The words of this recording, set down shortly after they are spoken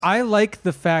I like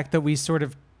the fact that we sort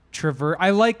of traverse.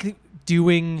 I like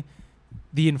doing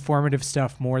the informative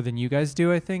stuff more than you guys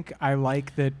do, I think. I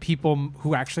like that people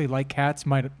who actually like cats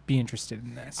might be interested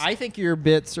in this. I think your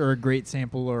bits are a great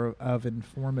sample of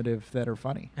informative that are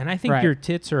funny. And I think Right. your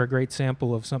tits are a great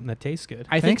sample of something that tastes good.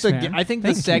 Thanks, man. I think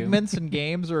Thank the you. segments and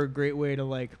games are a great way to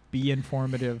like be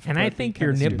informative. And but I be think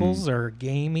your kinda stupid. nipples are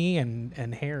gamey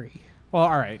and hairy. Well,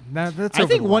 all right. That's I over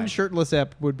think the one line. shirtless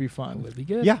ep would be That fun. would be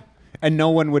good. Yeah. And no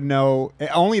one would know.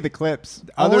 Only the clips.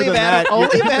 Other Only than that, that,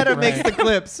 only you're- that makes the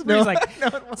clips. No, No, like,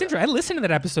 it's interesting. I listened to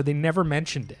that episode. They never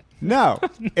mentioned it. No,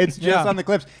 it's just Yeah. on the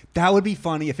clips. That would be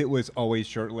funny if it was always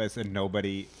shirtless and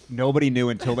nobody knew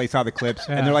until they saw the clips,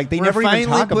 and they're like, they we're never finally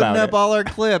even talk putting about up it. all our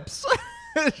clips.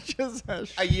 It's just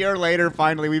A year later,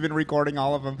 finally, we've been recording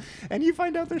all of them, and you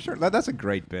find out they're shirtless. That's a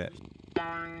great bit.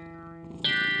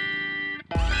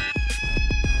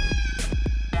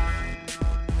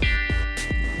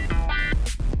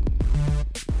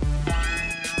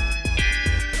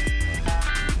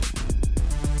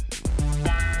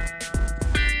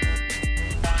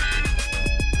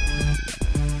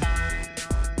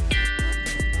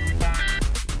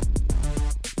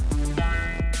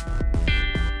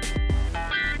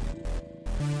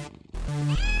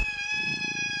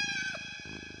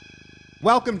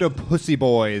 Welcome to Pussy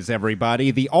Boys, everybody,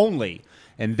 the only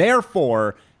and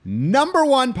therefore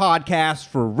 #1 podcast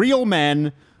for real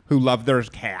men who love their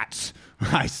cats.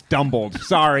 I stumbled.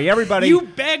 Sorry, everybody. You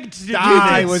begged to do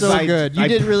I this. was so like- good. You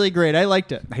did really great. I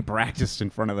liked it. I practiced in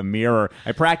front of the mirror.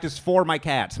 I practiced for my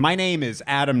cats. My name is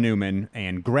Adam Newman,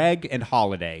 and Greg and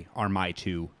Holiday are my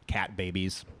two cat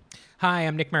babies. Hi,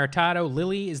 I'm Nick Maritato.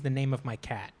 Lily is the name of my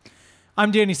cat. I'm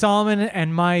Danny Solomon,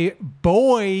 and my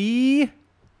boy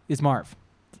is Marv.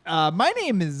 My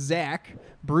name is Zach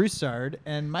Broussard,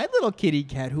 and my little kitty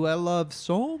cat, who I love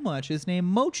so much, is named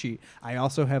Mochi. I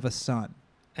also have a son.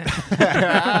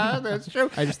 That's true.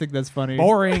 I just think that's funny.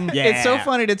 Boring. Yeah. It's so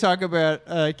funny to talk about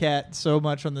a cat so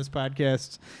much on this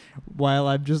podcast while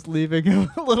I'm just leaving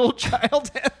a little child.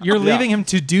 You're leaving him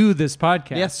to do this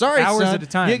podcast. Yeah, sorry, Hours son. at a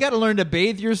time. You got to learn to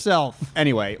bathe yourself.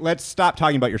 Anyway, let's stop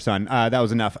talking about your son. That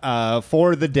was enough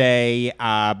for the day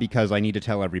because I need to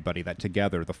tell everybody that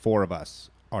together, the four of us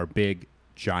are big,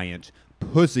 giant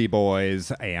Pussy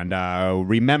Boys. And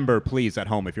remember, please, at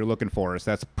home, if you're looking for us,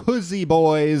 that's Pussy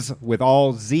Boys with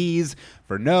all Z's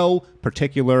for no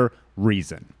particular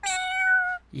reason.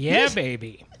 Yeah,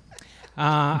 baby.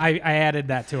 I added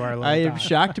that to our little I doc.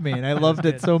 shocked me, and I loved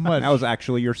it so much. That was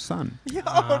actually your son.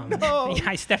 Oh, no. Yeah,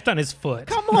 I stepped on his foot.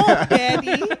 Come on,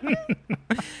 Daddy.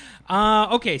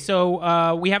 Okay,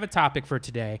 so we have a topic for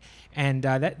today, and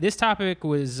this topic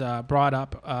was brought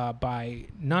up by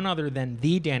none other than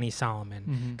the Danny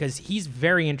Solomon, because he's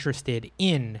very interested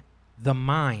in the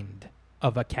mind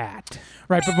of a cat.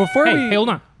 Right, but before Hey, we... hold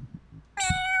on.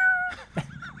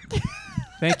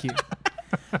 Thank you.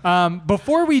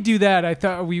 Before we do that, I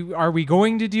thought are we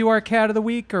going to do our cat of the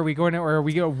week? Or are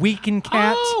we a week in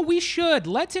cat? Oh, we should.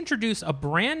 Let's introduce a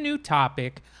brand new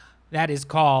topic that is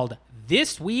called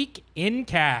This Week in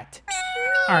Cat.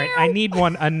 All right, I need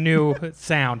a new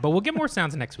sound, but we'll get more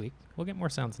sounds next week. Does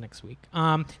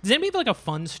anybody have like a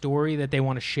fun story that they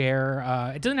want to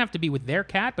share? It doesn't have to be with their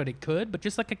cat, but it could. But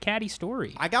just like a catty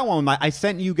story. I got one. I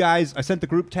sent the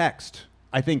group text.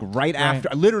 I think right after,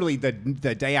 literally the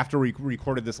day after we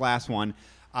recorded this last one,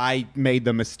 I made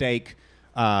the mistake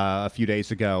a few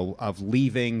days ago of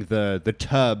leaving the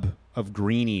tub of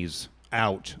greenies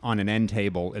out on an end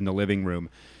table in the living room.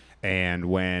 And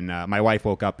when my wife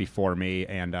woke up before me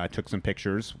and took some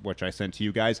pictures, which I sent to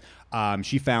you guys,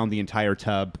 she found the entire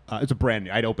tub. It's a brand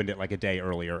new. I'd opened it like a day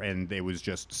earlier, and it was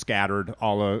just scattered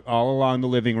all along the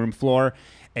living room floor.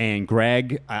 And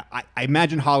Greg, I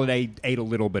imagine Holiday ate a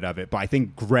little bit of it, but I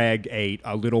think Greg ate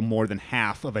a little more than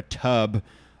half of a tub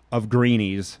of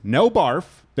greenies. No barf.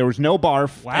 There was no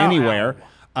barf anywhere.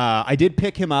 I did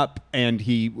pick him up, and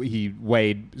he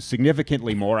weighed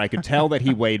significantly more. I could tell that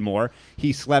he weighed more.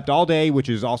 He slept all day, which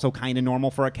is also kind of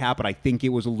normal for a cat, but I think it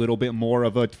was a little bit more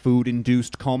of a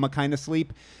food-induced coma kind of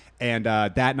sleep. And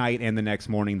that night and the next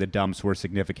morning, the dumps were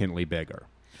significantly bigger.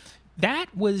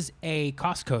 That was a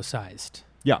Costco-sized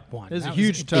Yeah. one. It was a That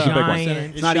huge a tub.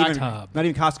 giant It's not even tub.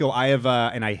 Costco. I have,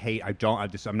 and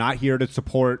I'm not here to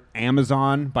support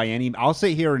Amazon by any. I'll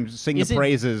sit here and sing the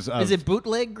praises of. Is it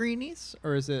bootleg greenies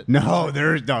or is it? No,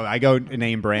 there's no. I go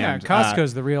name Yeah, brand.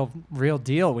 Costco's the real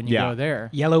deal when you yeah. go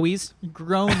there. Yellowies.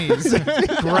 Gronies.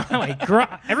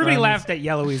 Everybody laughed at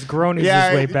Yellowies. Gronies yeah,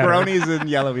 is way better. Gronies and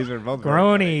Yellowies are both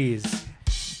Gronies.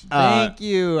 Thank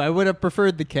you. I would have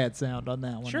preferred the cat sound on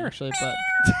that one, Sure. actually. But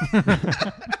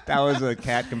That was a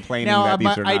cat complaining now that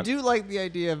these are I not. do like the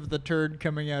idea of the turd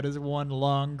coming out as one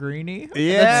long greenie.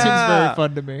 Yeah. That seems very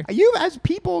fun to me. You as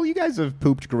people, you guys have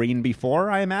pooped green before,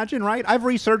 I imagine, right? I've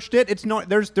researched it. It's not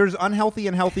there's unhealthy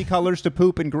and healthy colors to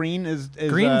poop, and green is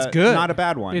Green's good. not a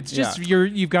bad one. It's Yeah. just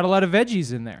you've got a lot of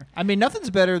veggies in there. I mean, nothing's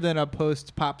better than a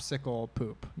post popsicle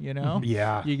poop. You know?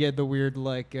 Yeah. You get the weird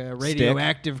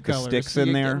radioactive The colors. sticks So in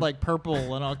you there. get, like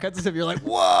purple and all kinds of stuff. You're like,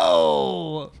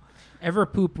 whoa! Ever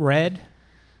poop red?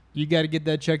 You got to get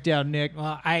that checked out, Nick.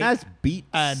 Well, That's beets.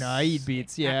 I know. I eat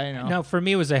beets. Yeah, I know. No, for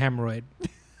me it was a hemorrhoid.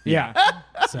 Yeah.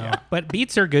 So, but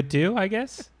beets are good too, I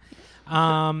guess.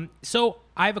 So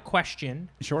I have a question.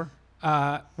 Sure.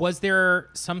 Was there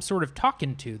some sort of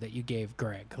talking to that you gave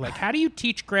Greg? Like, how do you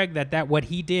teach Greg that what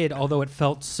he did, although it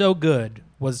felt so good,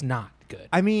 was not good?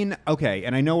 I mean, okay,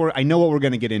 and I know what we're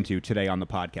going to get into today on the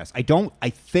podcast. I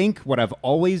think what I've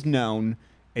always known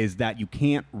is that you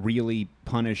can't really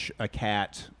punish a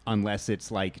cat unless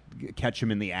it's like catch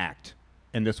him in the act.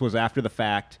 And this was after the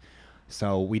fact,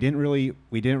 so we didn't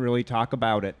really talk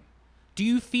about it. Do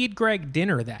you feed Greg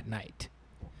dinner that night?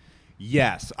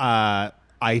 Yes,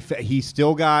 he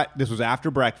still got. This was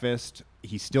after breakfast.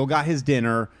 He still got his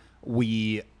dinner.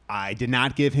 I did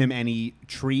not give him any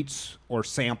treats or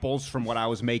samples from what I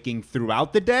was making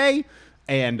throughout the day,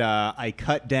 and I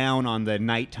cut down on the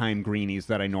nighttime greenies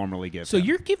that I normally give. So him.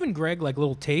 you're giving Greg like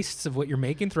little tastes of what you're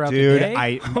making throughout the Dude,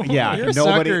 day? You're a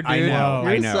sucker, I dude. know.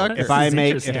 You're I a know. sucker. If This I is make,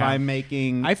 interesting. if I'm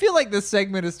making, I feel like this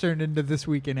segment has turned into This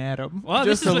Week in Adam. Well,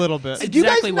 just this is a what- little bit. It's Do you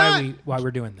guys exactly not- why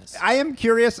we're doing this. I am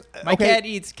curious. My okay. cat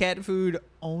eats cat food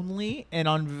only, and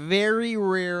on very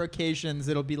rare occasions,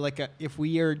 it'll be like if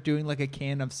we are doing like a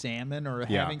can of salmon or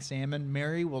Yeah. having salmon,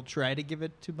 Mary will try to give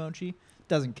it to Mochi.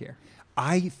 Doesn't care.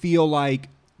 I feel like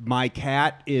my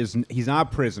cat he's not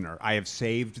a prisoner. I have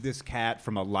saved this cat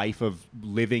from a life of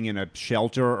living in a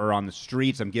shelter or on the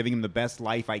streets. I'm giving him the best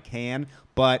life I can,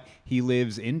 but he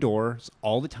lives indoors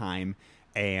all the time.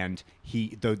 And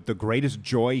the greatest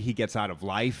joy he gets out of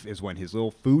life is when his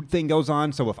little food thing goes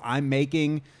on. So if I'm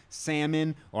making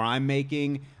salmon or I'm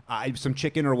making some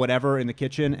chicken or whatever in the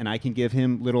kitchen, and I can give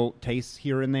him little tastes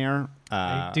here and there.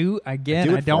 I do I again.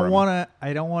 do it I for don't him. want to.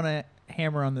 I don't want to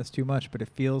hammer on this too much, but it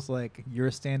feels like you're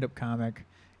a stand-up comic,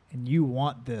 and you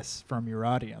want this from your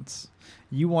audience.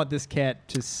 You want this cat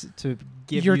to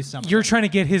give you something. You're trying to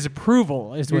get his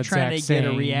approval, is You're what trying Zach's to get a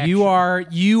saying. reaction.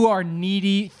 You are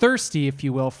needy, thirsty, if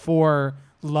you will, for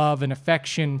love and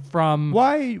affection from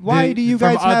Why the- do you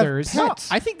from guys have others. No,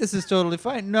 pets? I think this is totally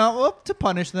fine. No, well, to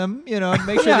punish them,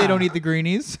 make sure they don't eat the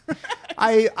greenies.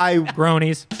 I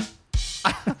Gronies.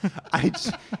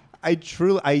 I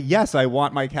truly, yes, I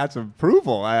want my cat's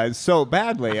approval so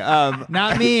badly.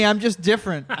 Not me. I'm just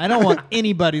different. I don't want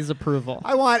anybody's approval.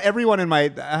 I want everyone in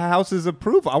my house's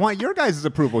approval. I want your guys'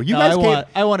 approval. You guys can't.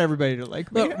 I want everybody to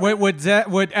like me. Look,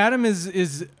 what Adam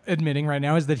is admitting right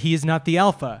now is that he is not the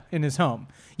alpha in his home.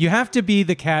 You have to be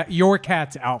your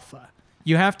cat's alpha.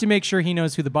 You have to make sure he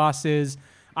knows who the boss is.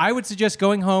 I would suggest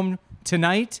going home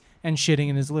tonight and shitting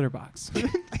in his litter box.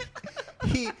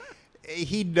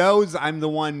 He knows I'm the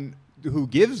one who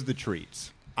gives the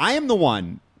treats. I am the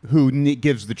one who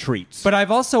gives the treats. But I've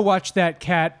also watched that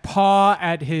cat paw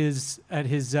at his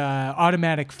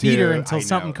automatic feeder Dude, until I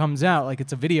something know. comes out, like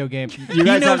it's a video game. You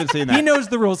guys haven't seen that. He knows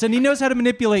the rules, and he knows how to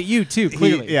manipulate you too.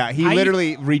 Clearly, He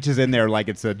literally reaches in there like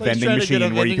it's a vending trying to get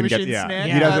machine a where you vending can get machine snack? He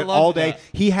Yeah, does I it love all day. that.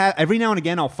 He has every now and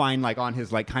again I'll find like on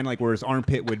his like kind of like where his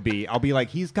armpit would be. I'll be like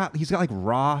he's got like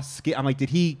raw skin. I'm like,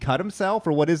 did he cut himself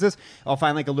or what is this? I'll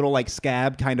find like a little like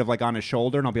scab kind of like on his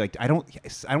shoulder, and I'll be like, I don't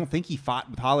think he fought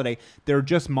with Holiday. They're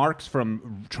just marks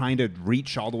from trying to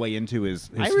reach all the way into his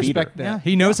I feeder. respect that. yeah,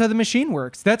 he knows how the machine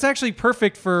works. That's actually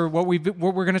perfect for what we're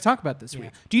going to talk about this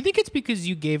week. Do you think it's because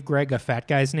you gave Greg a fat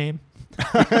guy's name?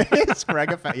 It's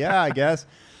Greg. Yeah, I guess.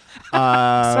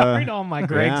 Sorry to all my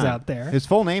Gregs Yeah. out there. His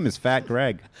full name is Fat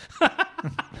Greg.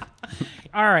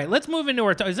 All right, let's move into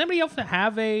our. Does anybody else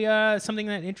have something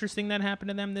that interesting that happened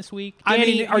to them this week? I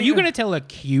Danny, mean, are you you- going to tell a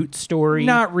cute story?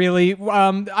 Not really.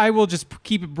 I will just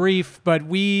keep it brief, but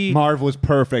Marv was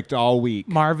perfect all week.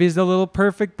 Marv is a little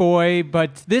perfect boy,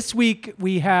 but this week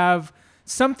we have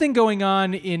something going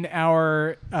on in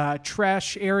our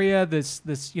trash area. This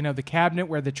the cabinet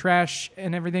where the trash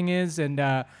and everything is, and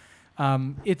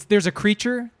there's a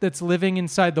creature that's living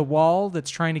inside the wall that's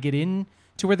trying to get in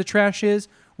to where the trash is.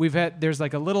 There's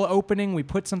like a little opening. We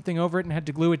put something over it and had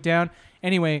to glue it down.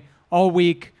 Anyway, all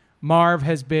week Marv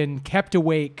has been kept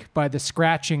awake by the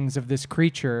scratchings of this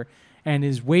creature and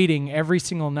is waiting every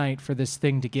single night for this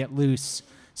thing to get loose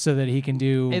so that he can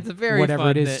do It's very whatever fun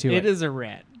it is that to it is a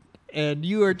rat. and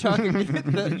you are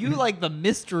talking. You like the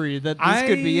mystery that this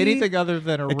could be anything other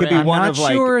than a It rat. could be I'm one not of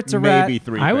like sure it's a maybe rat.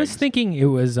 three. I was things. thinking it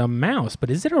was a mouse, but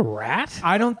is it a rat?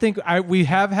 I don't think we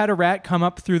have had a rat come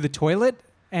up through the toilet,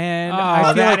 and Oh, I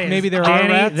feel that like is- maybe there Danny,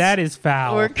 are rats. That is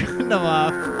foul. We're cutting them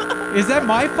off. Is that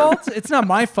my fault? It's not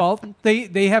my fault.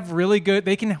 They have really good.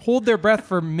 They can hold their breath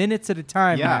for minutes at a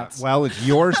time. Yeah, rats. well, it's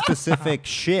your specific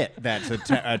shit that's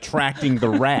attracting the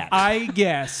rat. I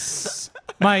guess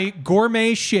my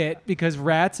gourmet shit, because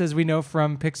rats, as we know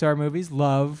from Pixar movies,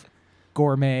 love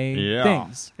gourmet Yeah.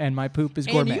 things, and my poop is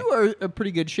And gourmet. you are a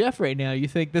pretty good chef right now. You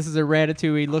think this is a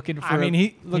Ratatouille looking for? I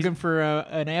mean, looking for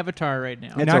an avatar right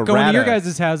now. It's Not a going to your rata-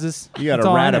 guys' houses. You got That's a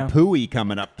all I know. ratatouille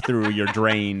coming up through your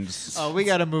drains. Oh, we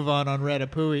got to move on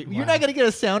Ratatouille. You're not going to get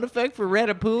a sound effect for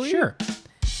Ratatouille? Sure.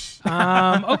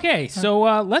 Okay, so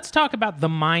let's talk about the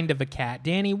mind of a cat.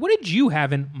 Danny, what did you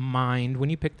have in mind when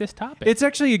you picked this topic? It's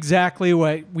actually exactly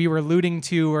what we were alluding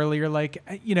to earlier. Like,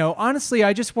 honestly,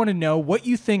 I just want to know what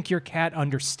you think your cat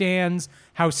understands,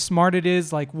 how smart it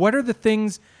is. Like, what are the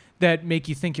things that make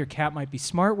you think your cat might be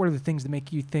smart? What are the things that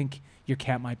make you think your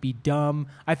cat might be dumb?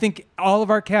 I think all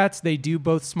of our cats, they do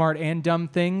both smart and dumb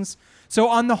things. So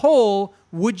on the whole,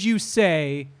 would you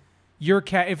say your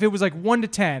cat, if it was like 1 to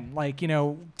 10, like,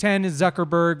 10 is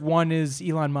Zuckerberg, 1 is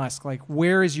Elon Musk, like,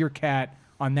 where is your cat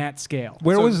on that scale?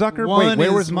 Where So was Zucker? One Wait, where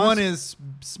is, was Musk? One is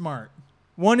smart.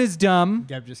 1 is dumb.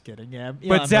 Yeah, I'm just kidding. Yeah, But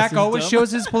Elon Zach Musk is always dumb.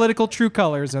 shows his political true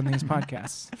colors on these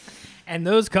podcasts. and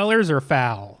those colors are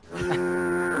foul.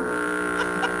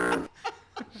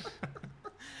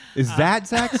 Is that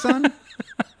Zach's son?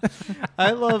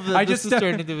 I love that I this just is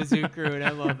turned into a zoo crew, and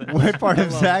I love it. What part I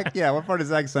of love Zach? Yeah, what part of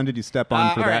Zach's son did you step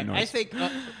on for all that right, noise? I think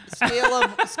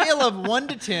scale of 1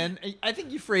 to 10. I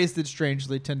think you phrased it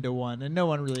strangely, 10 to 1, and no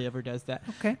one really ever does that.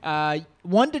 Okay.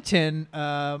 1 to 10,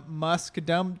 Musk,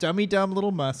 dummy dumb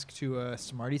little Musk to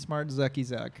smarty smart Zucky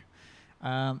Zuck.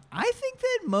 I think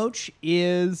that Moch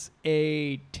is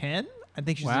a 10. I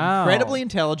think she's Wow. incredibly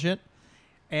intelligent.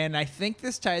 And I think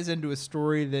this ties into a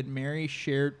story that Mary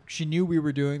shared. She knew we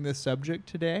were doing this subject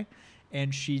today,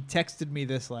 and she texted me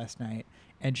this last night.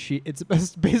 And it's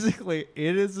basically,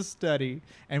 it is a study,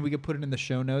 and we could put it in the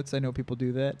show notes. I know people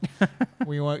do that.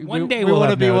 One day we we'll want to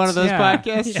have be one notes. of those Yeah.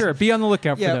 podcasts. Sure, be on the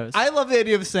lookout for Yeah, those. I love the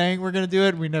idea of saying we're going to do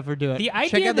it. We never do it. The Check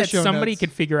idea out the that show somebody notes.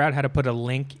 could figure out how to put a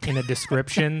link in a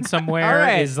description somewhere All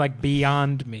right. is like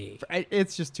beyond me.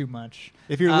 It's just too much.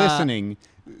 if you're listening,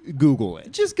 Google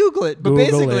it. Just Google it. But Google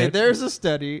basically, it. there's a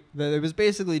study that it was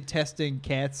basically testing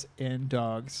cats and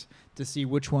dogs to see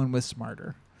which one was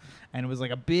smarter. And it was like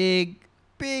a big,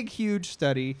 huge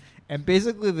study. And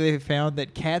basically, they found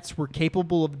that cats were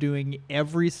capable of doing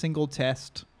every single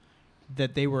test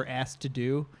that they were asked to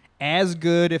do as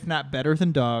good, if not better,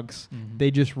 than dogs. Mhm. They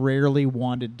just rarely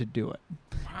wanted to do it.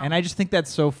 And I just think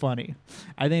that's so funny.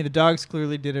 I think the dogs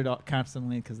clearly did it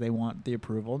constantly because they want the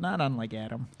approval, not unlike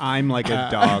Adam. I'm like a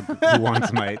dog who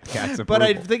wants my cat's approval. But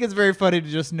I think it's very funny to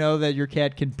just know that your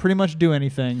cat can pretty much do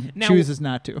anything, Now- chooses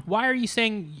not to. Why are you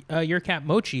saying your cat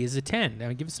Mochi is a 10?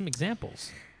 Now, give us some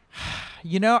examples.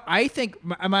 I think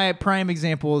my prime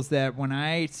example is that when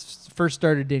I first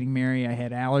started dating Mary, I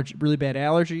had really bad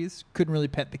allergies. Couldn't really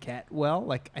pet the cat well.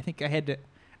 Like I think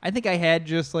I had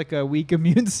just like a weak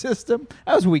immune system.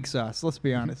 I was weak sauce. Let's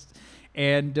be honest.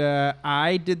 And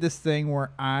I did this thing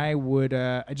where I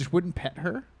just wouldn't pet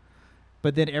her.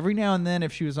 But then every now and then,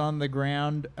 if she was on the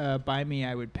ground by me,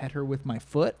 I would pet her with my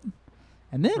foot.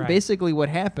 And then Right. basically what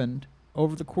happened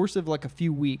over the course of like a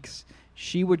few weeks,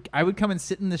 I would come and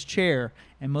sit in this chair,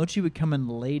 and Mochi would come and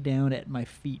lay down at my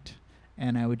feet,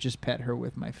 and I would just pet her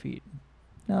with my feet.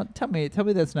 Now, tell me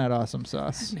that's not awesome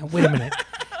sauce. Now, wait a minute.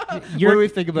 What do we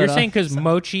think about You're saying because awesome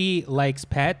Mochi likes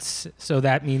pets, so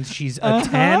that means she's a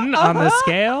 10 on the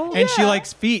scale? And she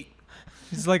likes feet.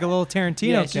 She's like a little Tarantino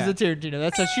Yeah, cat. she's a Tarantino.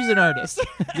 That's how she's an artist.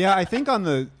 yeah, I think on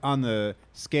the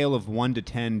scale of 1 to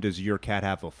 10, does your cat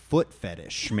have a foot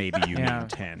fetish? Maybe you Yeah. mean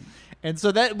 10. And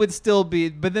so that would still be,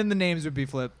 but then the names would be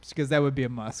flipped because that would be a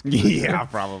Musk. Yeah,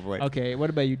 probably. Okay, what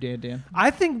about you, Dan?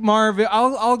 I think Marv,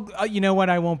 I'll you know what?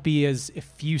 I won't be as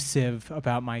effusive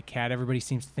about my cat. Everybody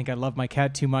seems to think I love my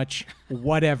cat too much.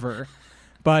 Whatever,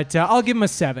 but I'll give him a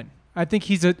 7. I think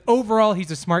overall he's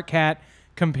a smart cat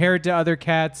compared to other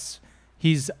cats.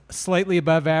 He's slightly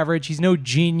above average. He's no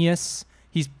genius.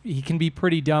 He can be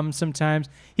pretty dumb sometimes.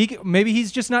 Maybe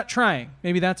he's just not trying.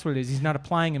 Maybe that's what it is. He's not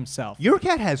applying himself. Your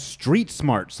cat has street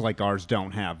smarts like ours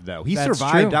don't have, though. He That's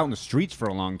survived true. out in the streets for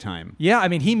a long time. Yeah, I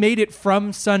mean, he made it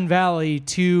from Sun Valley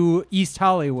to East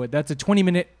Hollywood. That's a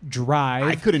 20-minute drive.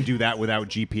 I couldn't do that without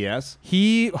GPS.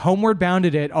 He homeward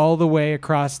bounded it all the way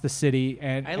across the city,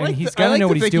 and he's got to know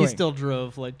what he's doing. He still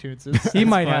drove like Toonses. He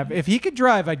might have. If he could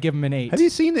drive, I'd give him an 8. Have you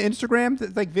seen the Instagram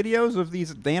videos of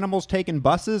these animals taking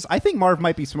buses? I think Marv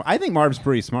might be smart. I think Marv's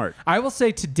pretty smart. I will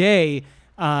say today,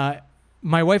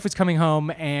 my wife was coming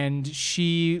home, and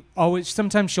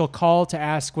sometimes she'll call to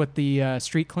ask what the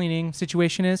street cleaning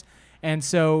situation is, and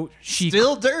so she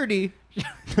Still dirty.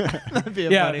 That'd be a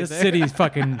yeah, funny the thing. city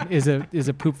fucking is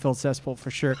a poop-filled cesspool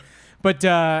for sure. But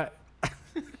that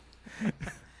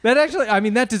actually, I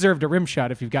mean, that deserved a rim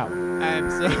shot if you've got one.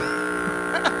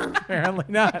 Apparently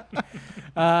not.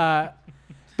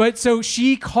 But so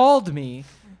she called me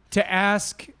to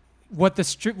ask what the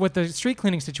street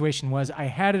cleaning situation was. I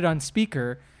had it on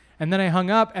speaker, and then I hung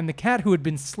up, and the cat, who had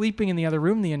been sleeping in the other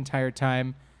room the entire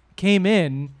time, came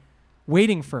in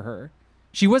waiting for her.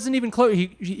 She wasn't even close.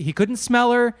 He couldn't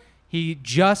smell her. He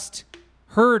just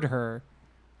heard her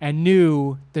and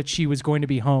knew that she was going to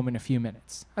be home in a few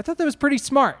minutes. I thought that was pretty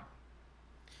smart.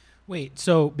 Wait,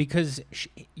 so because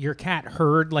your cat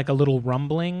heard like a little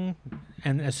rumbling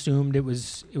and assumed it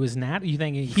was Nat, you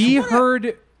think He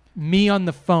heard me on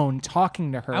the phone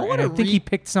talking to her, and I think he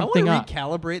picked something I up. want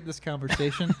to recalibrate this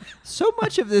conversation. So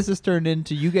much of this has turned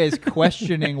into you guys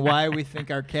questioning why we think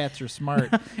our cats are smart.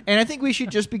 And I think we should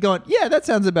just be going, yeah, that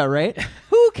sounds about right.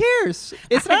 Who cares?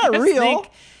 It's I not just real. think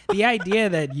the idea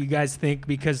that you guys think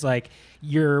because like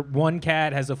your one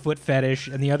cat has a foot fetish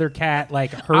and the other cat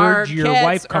like Our heard your cats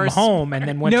wife come are home and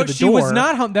then went No, to the she door. was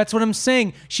not home. That's what I'm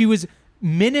saying. She was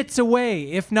minutes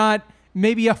away, if not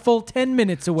maybe a full 10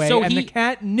 minutes away, So and the he-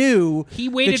 cat knew he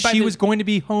waited that by she the- was going to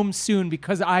be home soon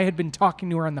because I had been talking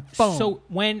to her on the phone. So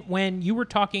when you were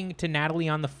talking to Natalie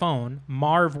on the phone,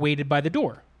 Marv waited by the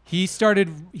door. he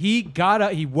got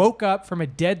up, he woke up from a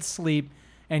dead sleep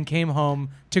and came home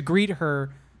to greet her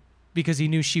because he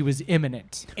knew she was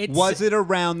imminent. Was it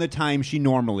around the time she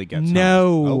normally gets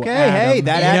No, home? Okay, Adam,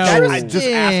 hey, no. I'm just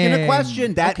asking a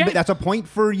question. Okay. That's a point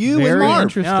for you and Very Marv.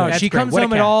 interesting. No, That's she great. comes What a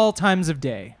home at cat. all times of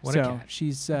day. What a so cat.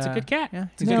 she's It's a good cat. Yeah,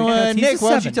 It's a he's good cat. cat. He's a Nick, why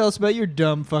don't you 7. tell us about your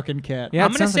dumb fucking cat? Yeah,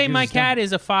 I'm it going to sounds say like my yours is dumb. cat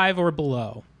is a 5 or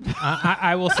below.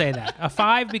 I will say that. A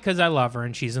 5 because I love her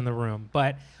and she's in the room.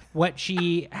 But what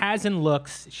she has in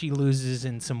looks, she loses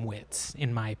in some wits,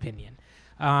 in my opinion.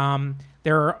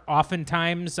 There are often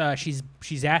times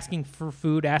she's asking for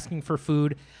food.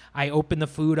 I open the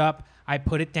food up, I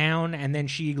put it down, and then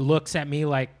she looks at me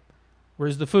like,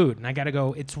 where's the food? And I got to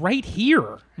go, it's right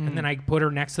here. And then I put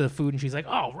her next to the food, and she's like,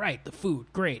 oh, right, the food.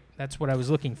 Great. That's what I was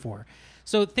looking for.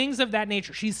 So things of that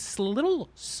nature. She's a little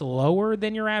slower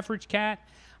than your average cat.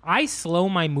 I slow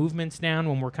my movements down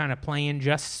when we're kind of playing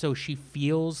just so she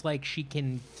feels like she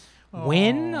can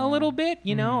win a little bit.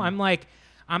 You know, I'm like,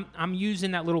 I'm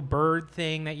using that little bird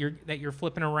thing that you're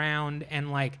flipping around,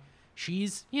 and like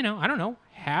she's, you know, I don't know,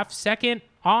 half second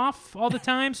off all the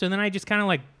time. So then I just kind of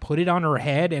like put it on her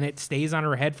head, and it stays on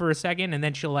her head for a second, and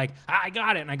then she'll like, I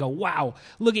got it, and I go, wow,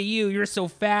 look at you, you're so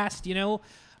fast, you know.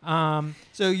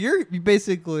 So you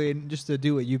basically, just to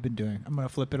do what you've been doing, I'm going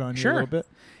to flip it on you Sure. a little bit.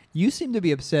 You seem to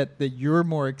be upset that you're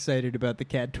more excited about the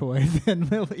cat toy than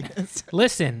Lily is.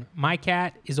 Listen, my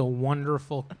cat is a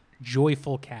wonderful,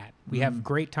 joyful cat. We have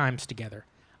great times together.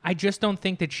 I just don't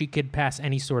think that she could pass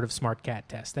any sort of smart cat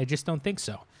test. I just don't think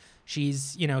so.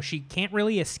 She's, you know, she can't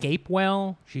really escape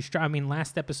well. I mean,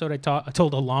 last episode I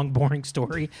told a long, boring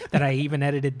story that I even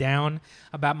edited down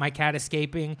about my cat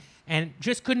escaping, and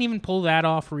just couldn't even pull that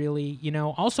off, really. You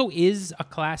know, also is a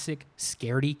classic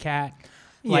scaredy cat.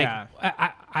 Like,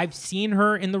 Yeah. I've seen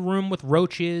her in the room with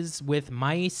roaches, with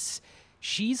mice.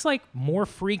 She's like more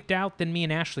freaked out than me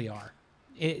and Ashley are.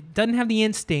 It doesn't have the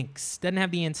instincts.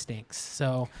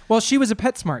 So Well, she was a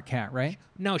PetSmart cat, right?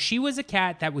 no, she was a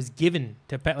cat that was given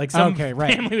to pet. Like some Okay,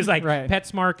 right. family was like, Right.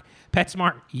 PetSmart,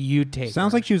 you take.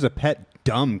 Sounds her. like she was a pet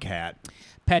dumb cat.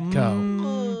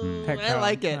 Petco. Petco. I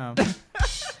like it. Oh.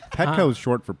 Petco is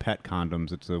short for pet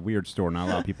condoms. It's a weird store. Not a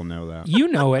lot of people know that. You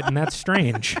know it, and that's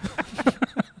strange.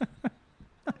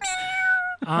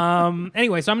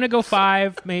 Anyway, so I'm gonna go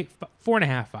 5, maybe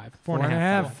 4.5, 5. 4.5.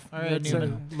 All right, That's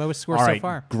Newman. lowest score All so right,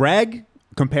 far. Greg.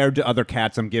 Compared to other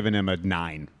cats, I'm giving him a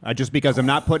 9. Just because I'm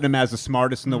not putting him as the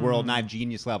smartest in the world, not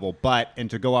genius level. And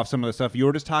to go off some of the stuff you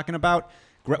were just talking about,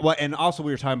 and also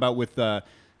we were talking about with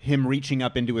him reaching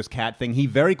up into his cat thing. He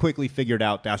very quickly figured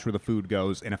out that's where the food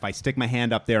goes, and if I stick my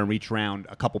hand up there and reach around,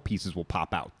 a couple pieces will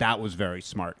pop out. That was very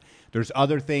smart. There's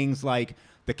other things like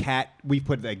the cat, we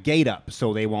put the gate up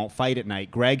so they won't fight at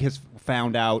night. Greg has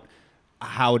found out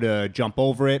how to jump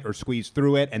over it or squeeze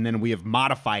through it, and then we have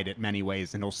modified it many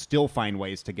ways, and he'll still find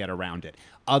ways to get around it.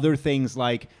 Other things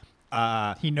like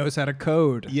He knows how to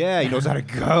code. yeah, he knows how to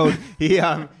code.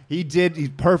 He's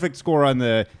perfect score on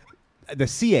the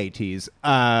CATs,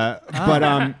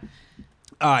 but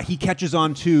he catches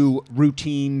on to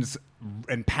routines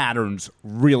and patterns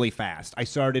really fast. I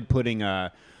started putting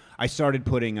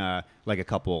like a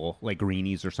couple like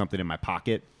greenies or something in my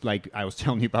pocket. Like I was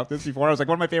telling you about this before. I was like,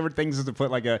 one of my favorite things is to put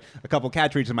like a couple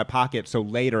cat treats in my pocket. So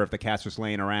later, if the cat's just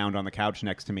laying around on the couch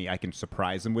next to me, I can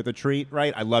surprise him with a treat.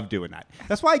 Right? I love doing that.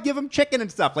 That's why I give him chicken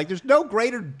and stuff. Like there's no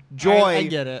greater joy I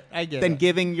get it. than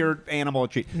giving your animal a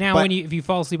treat. Now, But- if you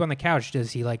fall asleep on the couch,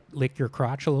 does he like lick your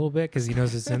crotch a little bit because he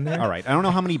knows it's in there? all right, I don't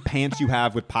know how many pants you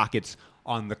have with pockets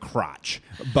on the crotch,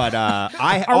 but Are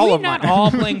all we of not mine.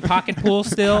 all playing pocket pool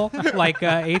still, like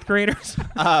 8th graders?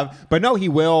 But no,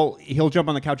 he'll jump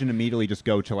on the couch and immediately just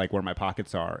go to like where my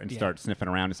pockets are and start sniffing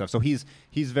around and stuff. So he's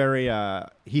very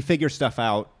he figures stuff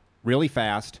out really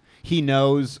fast. He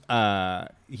knows he'll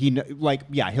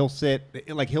sit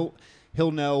like he'll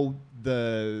know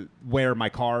where my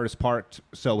car is parked,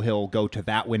 so he'll go to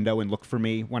that window and look for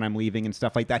me when I'm leaving and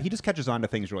stuff like that. He just catches on to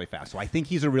things really fast. So I think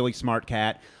he's a really smart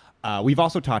cat. We've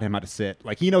also taught him how to sit.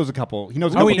 Like he knows a couple He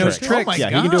knows tricks. Oh my yeah,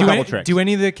 he God. can do a couple tricks. Do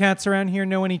any of the cats around here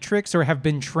know any tricks or have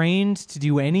been trained to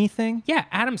do anything? Yeah,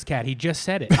 Adam's cat. He just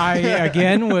said it. I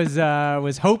again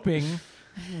was hoping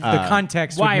the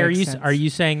context. Why would are make you sense. are you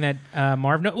saying that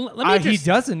Marv? No, let me He just.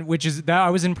 doesn't, which is that I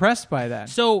was impressed by that.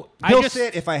 So He'll I just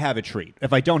sit if I have a treat.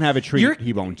 If I don't have a treat,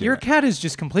 he won't do Your it. cat is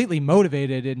just completely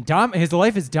motivated and his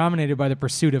life is dominated by the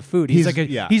pursuit of food. He's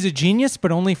a genius,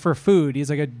 but only for food. He's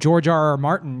like a George R.R.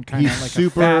 Martin kind He's of like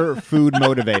super a fat, food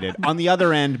motivated. On the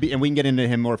other end, and we can get into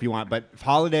him more if you want, but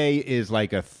Holiday is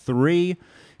like a 3.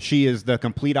 She is the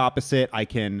complete opposite. I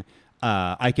can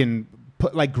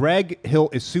put like Greg,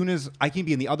 as soon as I can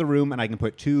be in the other room and I can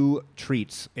put 2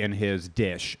 treats in his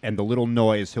dish and the little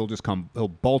noise, he'll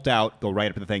bolt out, go right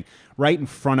up to the thing. Right in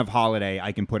front of Holiday,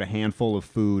 I can put a handful of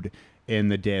food in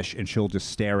the dish and she'll just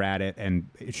stare at it and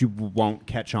she won't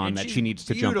catch on And that she's she needs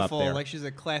to jump up beautiful, there. like she's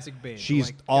a classic babe. She's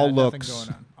like, all got nothing looks,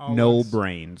 going on. no looks.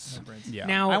 brains. Yeah.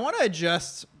 Now- I want to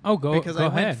adjust. Oh, go because go I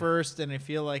ahead. went first, and I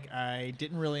feel like I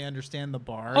didn't really understand the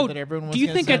bar Oh, that everyone was. do you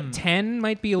gonna think set. a 10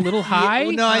 might be a little high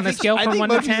No, on I a think scale I from think 1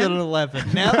 to Mochi's 10? at an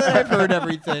 11. Now that I've heard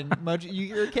everything,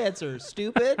 your cats are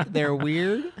stupid. They're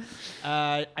weird.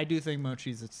 I do think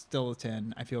Mochi's still a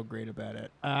 10. I feel great about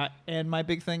it. And my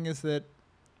big thing is that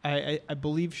I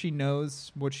believe she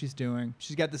knows what she's doing.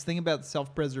 She's got this thing about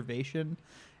self-preservation.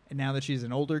 And now that she's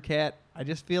an older cat, I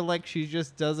just feel like she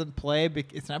just doesn't play.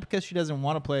 It's not because she doesn't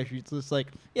want to play. She's just like,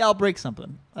 yeah, I'll break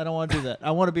something. I don't want to do that.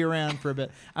 I want to be around for a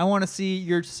bit. I want to see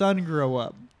your son grow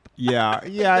up.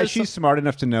 Yeah, she's smart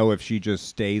enough to know if she just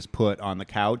stays put on the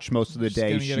couch most of the She's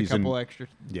day. gonna get a She's couple extra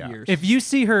Yeah. years. If you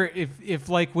see her, if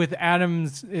like with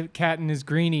Adam's cat and his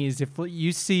greenies, if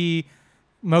you see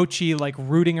Mochi like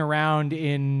rooting around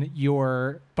in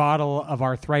your bottle of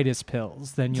arthritis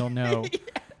pills, then you'll know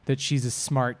that she's a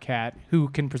smart cat who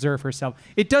can preserve herself.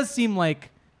 It does seem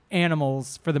like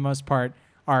animals, for the most part,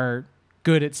 are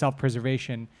good at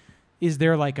self-preservation. Is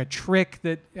there like a trick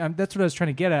that that's what I was trying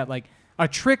to get at? Like a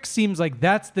trick seems like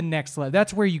that's the next level.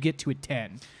 That's where you get to a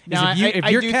 10. Now, If I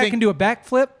your do cat think- can do a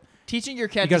backflip, Teaching your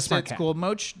You cat got to a smart sit cat. school.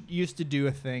 Moch used to do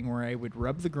a thing where I would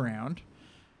rub the ground,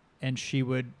 and she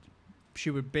would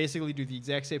basically do the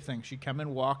exact same thing. She'd come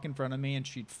and walk in front of me, and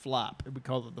she'd flop. We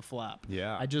called it the flop.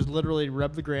 Yeah. I just literally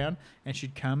rub the ground, and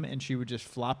she'd come and she would just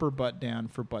flop her butt down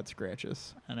for butt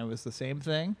scratches, and it was the same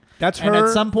thing. That's And her.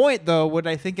 at some point, though, what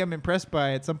I think I'm impressed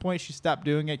by, at some point she stopped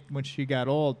doing it when she got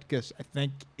old because I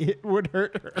think it would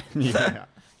hurt her. yeah.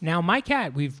 Now, my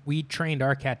cat, we trained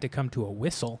our cat to come to a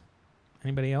whistle.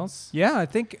 Anybody else? yeah, I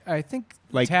think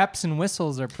Like- taps and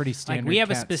whistles are pretty standard. Like we have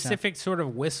a cat stuff. specific sort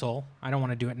of whistle. I don't want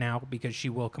to do it now because she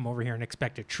will come over here and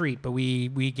expect a treat. But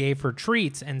we gave her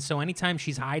treats, and so anytime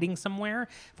she's hiding somewhere,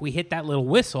 if we hit that little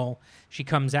whistle, she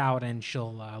comes out and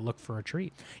she'll look for a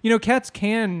treat. You know, cats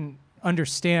can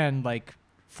understand like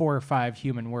 4 or 5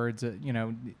 human words.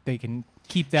 They can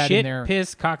keep that Shit, in their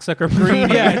piss, cocksucker, green.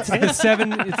 yeah, it's the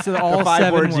 7. It's all The 5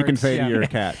 7 words you can say yeah. to your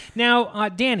cat. Now,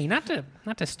 Danny, not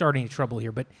to start any trouble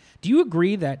here, but do you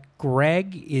agree that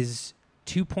Greg is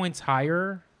 2 points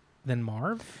higher than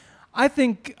Marv? I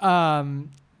think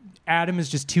Adam is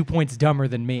just 2 points dumber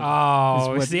than me.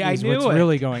 Oh, is see, I is knew what's it.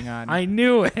 really going on. I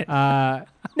knew it.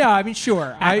 No, I mean,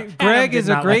 sure. Greg did is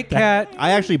a not great like that. cat.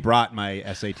 I actually brought my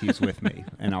SATs with me,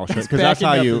 and I'll show because backing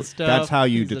up his stuff. that's how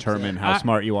you He's determine upset. how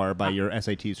smart you are by your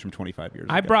SATs from 25 years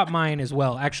ago. I brought mine as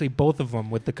well. Actually, both of them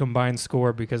with the combined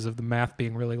score because of the math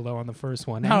being really low on the first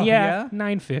one. And Oh, yeah?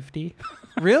 950.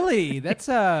 Really? That's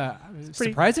pretty-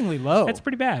 surprisingly low. That's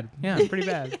pretty bad. Yeah. Pretty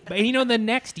bad. But the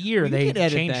next year You they can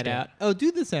edit changed that it. out. Oh,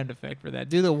 do the sound effect for that.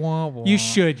 Do the wah wah. You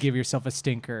should give yourself a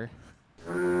stinker.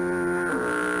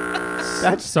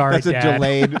 Sorry, That's a Dad.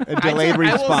 delayed I will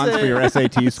response for say- your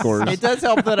SAT scores. It does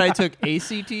help that I took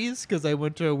ACTs because I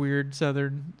went to a weird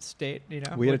southern state. We had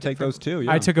to went take those too.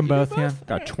 Yeah. I took them both. Yeah.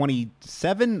 got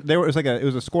 27. There was it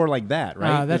was a score like that,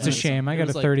 right? That's a Yeah. shame. I It got a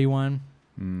was like- 31.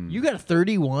 You got a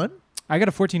 31? I got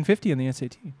a 1450 on the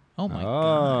SAT. Oh my Oh.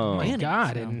 Oh my Man,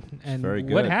 god! so And very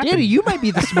what good. happened? Danny, you might be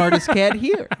the smartest cat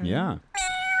here. Yeah.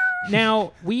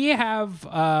 Now, we have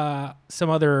some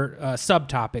other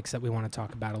subtopics that we want to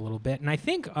talk about a little bit. And I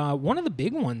think one of the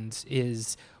big ones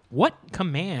is what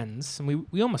commands, and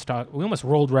we almost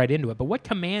rolled right into it, but what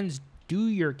commands do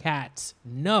your cats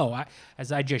know?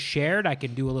 As I just shared, I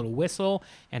can do a little whistle,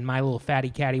 and my little fatty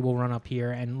catty will run up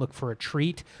here and look for a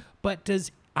treat. But does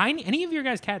any of your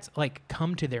guys' cats, like,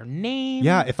 come to their name?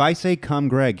 Yeah. If I say "come,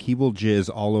 Greg," he will jizz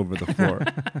all over the floor.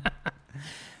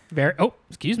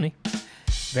 Excuse me.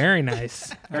 Very nice.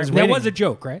 was That waiting. was a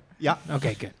joke, right? yeah.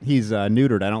 Okay, good. He's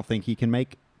neutered. I don't think he can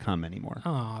make come anymore.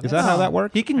 Oh, Is that how that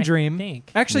works? He can I dream.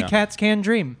 think. Actually, Yeah. cats can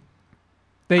dream.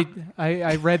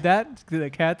 I read that the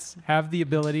cats have the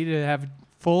ability to have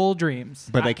full dreams.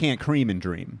 But they can't cream and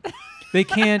dream. They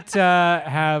can't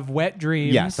have wet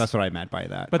dreams. Yes, that's what I meant by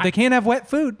that. But they can have wet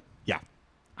food. yeah.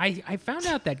 I found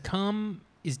out that cum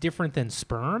is different than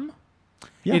sperm.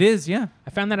 Yeah. It is, yeah. I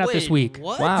found that out this Wait, week.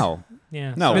 What? Wow.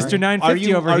 Yeah. No, Mr.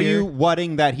 950 over are here. you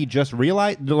whatting that he just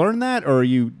learned that, or are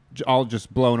you all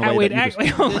just blown away? Wait, that you just- actually,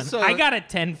 hold on. This, I got a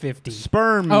 1050.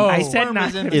 sperm Oh. I said Sperm not.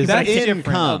 is in- is That's in different.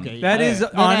 cum. Okay. That is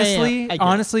honestly, I get it.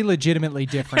 honestly, legitimately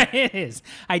different. It is.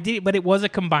 I did, but it was a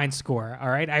combined score. All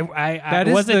right. I That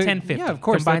it is was a the 1050. Yeah, of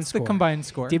course. Combined That's score. the combined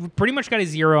score. Did pretty much got a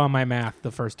 0 on my math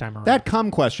the first time around. That cum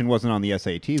question wasn't on the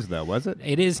SATs, though, was it?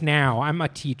 It is now. I'm a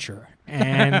teacher,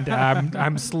 and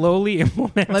I'm slowly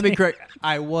implementing. Let me correct.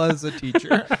 I was a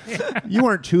teacher. You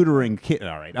weren't tutoring kids.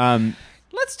 All right.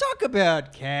 Let's talk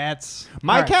about cats.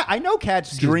 My All right. cat. I know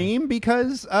cats dream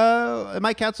because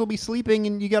my cats will be sleeping,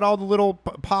 and you get all the little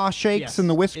paw shakes Yes, and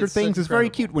the whisker it's things. It's very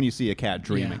incredible. cute when you see a cat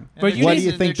dreaming. And But they're what do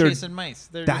chasing- you think they're they're- chasing mice?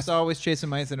 They're That's- just always chasing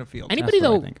mice in a field. Anybody That's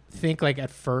what I though think. think like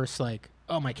at first like,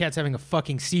 oh, my cat's having a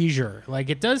fucking seizure. Like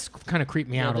it does kind of creep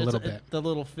me out a there's little bit. The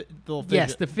little little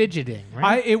Yes, fidget. the fidgeting.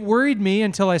 Right. It worried me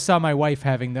until I saw my wife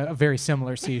having a very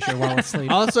similar seizure while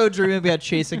asleep. also dreaming about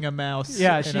chasing a mouse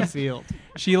Yeah, in a she's- field.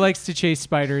 She likes to chase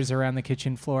spiders around the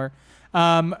kitchen floor.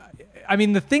 I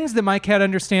mean, the things that my cat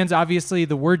understands, obviously,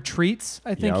 the word treats,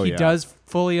 I think Yeah, oh, he yeah. does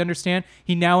fully understand.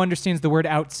 He now understands the word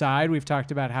outside. We've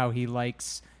talked about how he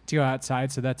likes to go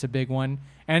outside, so that's a big one.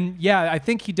 And yeah, I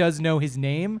think he does know his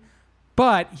name,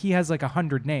 but he has like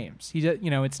 100 names.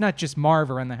 It's not just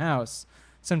Marv around the house.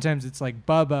 Sometimes it's like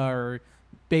Bubba or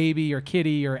baby or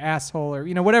kitty or asshole or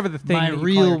whatever the thing. My that you call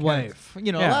real your cat wife. is. A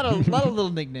Yeah. lot of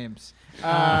little nicknames.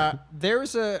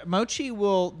 There's a Mochi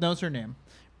knows her name,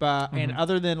 but and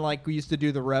other than like we used to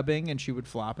do the rubbing and she would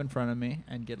flop in front of me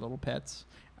and get little pets.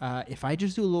 If I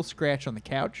just do a little scratch on the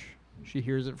couch, she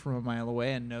hears it from a mile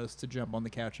away and knows to jump on the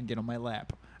couch and get on my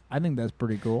lap. I think that's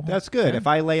pretty cool. That's good. Yeah. If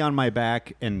I lay on my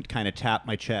back and kind of tap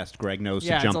my chest, Greg knows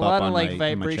Yeah, to jump it's a lot up on of like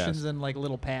my vibrations chest. and like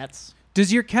little pats.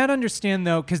 Does your cat understand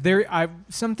though? Because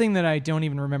something that I don't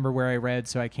even remember where I read,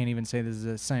 so I can't even say this is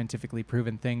a scientifically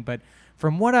proven thing. But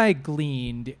from what I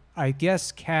gleaned, I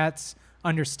guess cats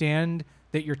understand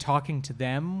that you're talking to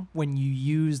them when you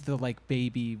use the like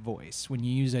baby voice, when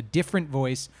you use a different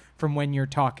voice from when you're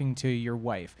talking to your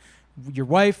wife. Your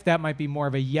wife, that might be more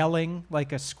of a yelling,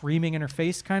 like a screaming in her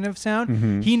face kind of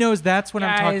sound. He knows that's when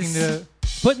I'm talking Guys, to.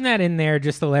 Putting that in there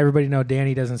just to let everybody know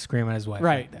Danny doesn't scream at his wife.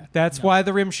 Right. Like that. That's why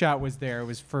the rim shot was there. It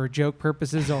was for joke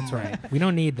purposes only. Right. We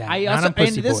don't need that. I Not also on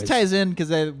Pussy and this Boys. ties in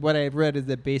because what I've read is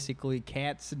that basically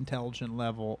cats' intelligence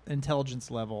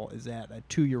level is at a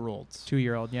 2-year-old's.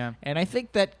 2-year-old, yeah. And I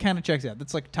think that kind of checks out.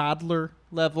 That's like toddler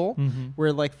level, Mhm.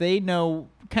 where like they know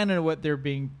kind of what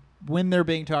when they're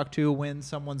being talked to, when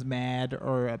someone's mad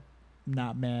or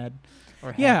not mad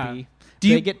or Yeah. happy. Do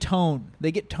They you- get tone.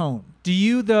 They get tone. Do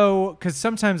you though? Because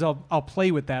sometimes I'll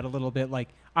play with that a little bit. Like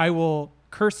I will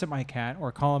curse at my cat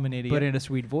or call him an idiot, But in a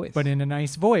sweet voice. but in a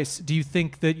nice voice. Do you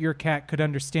think that your cat could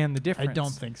understand the I difference?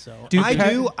 don't think so. I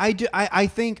do. I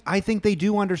think they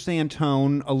do understand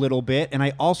tone a little bit, and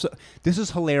I also, this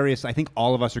is hilarious. I think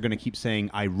all of us are going to keep saying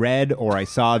I read or I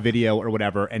saw a video or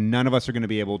whatever, and none of us are going to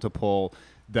be able to pull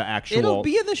the actual. It'll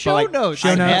be in the show but, notes.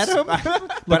 Show notes. Adam.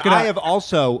 But it I up. have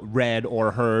also read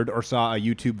or heard or saw a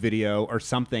YouTube video or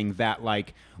something that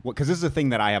like, because this is a thing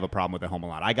that I have a problem with at home a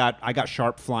lot. I got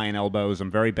sharp flying elbows. I'm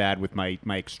very bad with my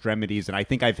extremities, and I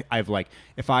think I've like,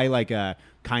 if I like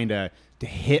kind of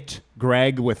hit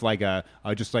Greg with like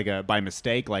just like a by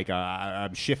mistake, like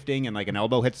I'm shifting and like an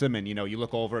elbow hits him, and you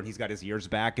look over and he's got his ears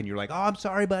back, and you're like, oh, I'm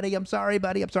sorry, buddy. I'm sorry,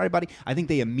 buddy. I'm sorry, buddy. I think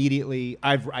they immediately.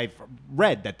 I've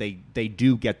read that they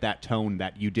do get that tone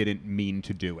that you didn't mean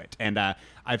to do it, and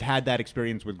I've had that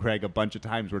experience with Greg a bunch of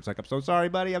times where it's like, I'm so sorry,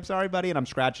 buddy. I'm sorry, buddy, and I'm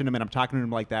scratching him and I'm talking to him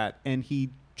like that, and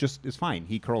he just is fine.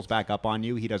 He curls back up on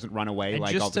you. He doesn't run away And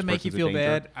like just all this to make you person's in feel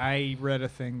danger. bad, I read a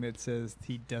thing that says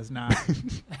he does not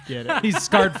get it. He's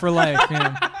scarred for life.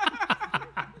 Yeah.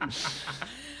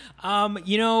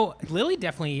 Lily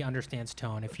definitely understands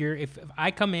tone. If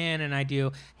I come in and I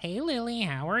do, hey Lily,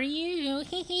 how are you?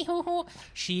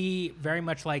 She very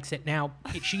much likes it. Now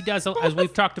she does, as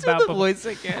we've talked about before.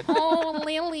 again. Oh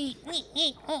Lily.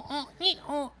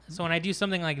 So when I do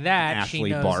something like that, Ashley she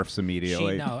knows, barfs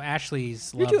immediately.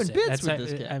 Ashley's You're loves doing it. bits That's with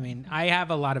this cat. I mean, I have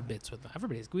a lot of bits with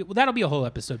everybody's. Well, that'll be a whole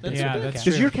episode. Bits Yeah, with the that's cat.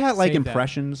 Does true. your cat like Save that.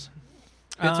 impressions?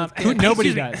 Who- nobody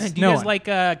excuse me, does. Do you No guys one. like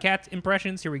cat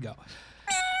impressions? Here we go.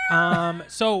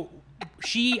 So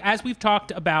she, as we've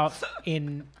talked about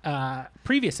in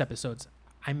previous episodes,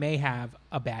 I may have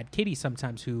a bad kitty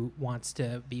sometimes who wants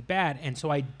to be bad, and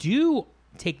so I do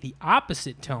take the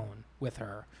opposite tone with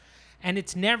her. And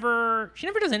she never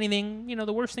does anything.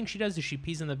 The worst thing she does is she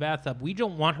pees in the bathtub. We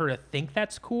don't want her to think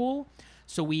that's cool.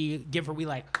 So we'll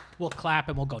clap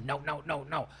and we'll go, no, no, no,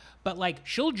 no. But like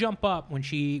she'll jump up when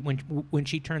she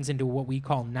turns into what we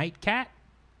call night cat.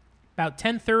 About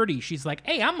 10:30, she's like,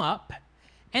 hey, I'm up.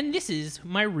 And this is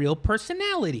my real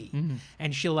personality.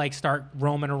 And she'll like start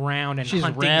roaming around and She's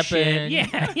hunting rapping. shit.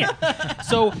 Yeah.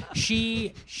 So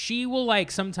she will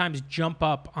like sometimes jump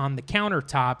up on the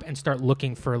countertop and start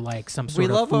looking for like some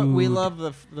sort of food. We love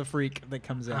the freak that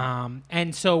comes out.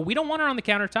 And so we don't want her on the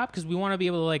countertop because we want to be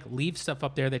able to like leave stuff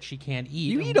up there that she can't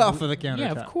eat. You And eat off of the countertop.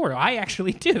 Yeah, of course. I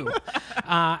actually do.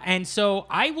 And so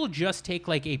I will just take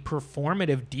like a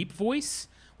performative deep voice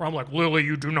where I'm like, Lily,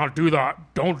 you do not do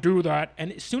that. Don't do that.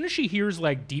 And as soon as she hears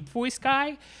like deep voice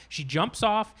guy, she jumps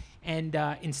off and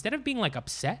instead of being like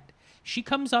upset, she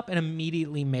comes up and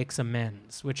immediately makes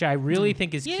amends, which I really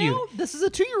think is cute. This is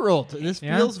a 2-year-old. This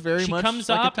Yeah. feels very She much comes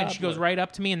like a up and she goes toddler. right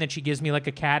up to me and then she gives me like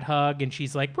a cat hug and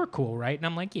she's like, we're cool, right? And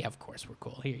I'm like, yeah, of course we're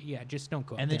cool. Here, yeah, just don't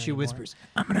go up And then there she anymore. whispers,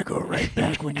 I'm going to go right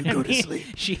back when you go to sleep.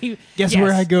 She Guess yes.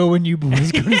 where I go when you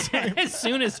boys go to sleep? As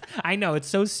soon as I know, it's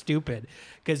so stupid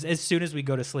because as soon as we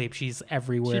go to sleep, she's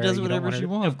everywhere. She does You don't whatever want her she to-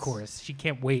 wants. Of course, she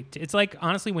can't wait. It's like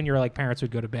honestly, when you're like parents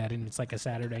would go to bed and it's like a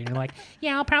Saturday, and you're like,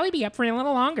 yeah, I'll probably be up for a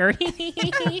little longer.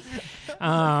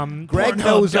 Greg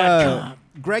knows.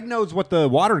 Greg knows what the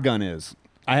water gun is.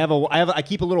 I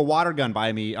keep a little water gun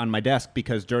by me on my desk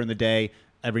because during the day,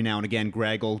 every now and again,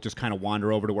 Greg will just kind of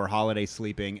wander over to where Holiday's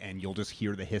sleeping, and you'll just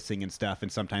hear the hissing and stuff.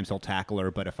 And sometimes he'll tackle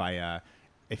her. But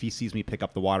if he sees me pick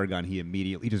up the water gun, he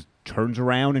immediately just turns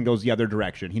around and goes the other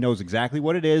direction. He knows exactly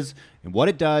what it is and what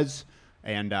it does.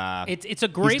 And It's a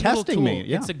great he's little testing tool. me,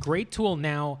 yeah. It's a great tool.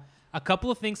 Now, a couple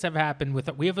of things have happened with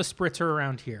it. We have a spritzer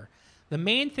around here. The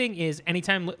main thing is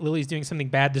anytime Lily's doing something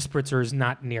bad, the spritzer is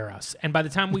not near us. And by the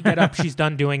time we get up, she's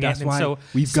done doing That's it. And why so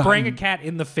we've spraying a gotten- cat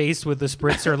in the face with the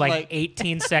spritzer like, Like-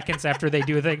 18 seconds after they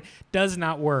do a thing does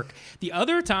not work. The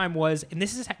other time was, and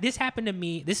this happened to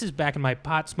me, this is back in my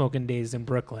pot smoking days in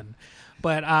Brooklyn,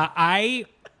 but I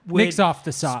would... Mix off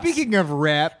the sauce. Speaking of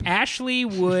rap, Ashley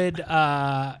would...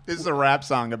 this is a rap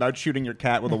song about shooting your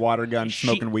cat with a water gun,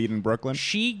 smoking weed in Brooklyn.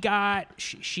 She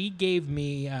gave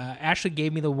me Ashley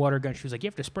gave me the water gun. She was like, you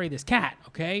have to spray this cat,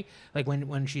 okay? Like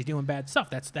when she's doing bad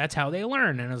stuff. That's how they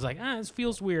learn. And I was like, this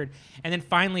feels weird. And then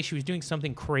finally she was doing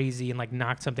something crazy and like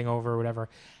knocked something over or whatever.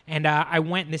 And I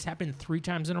went, and this happened 3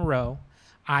 times in a row.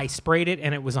 I sprayed it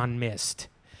and it was on mist.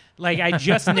 Like I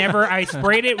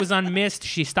sprayed it was on mist.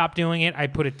 She stopped doing it. I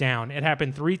put it down. It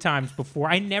happened 3 times before.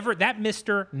 That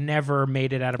mister never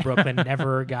made it out of Brooklyn.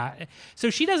 Never got.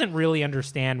 So she doesn't really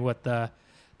understand what the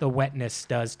wetness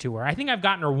does to her. I think I've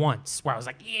gotten her once where I was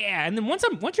like, yeah. And then once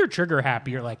you're trigger happy,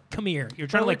 you're like, come here. You're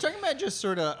trying we're to like. talking about just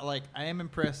sort of like, I am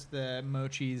impressed that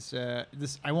Mochi's,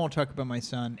 I won't talk about my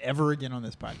son ever again on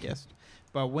this podcast,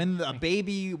 but when the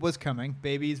baby was coming,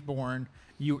 baby's born,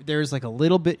 there's like a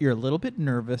little bit. You're a little bit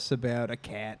nervous about a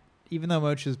cat, even though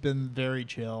Moch has been very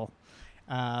chill.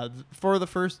 For the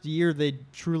first year, they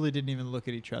truly didn't even look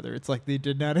at each other. It's like they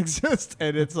did not exist,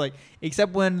 and it's like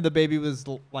except when the baby was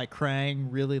like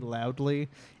crying really loudly.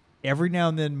 Every now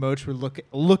and then, Moch would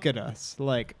look at us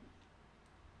like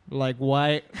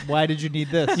why did you need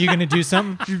this? You gonna do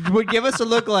something? She would give us a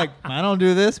look like, I don't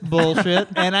do this bullshit.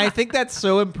 And I think that's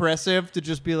so impressive to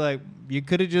just be like, you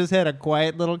could have just had a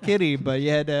quiet little kitty, but you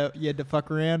had to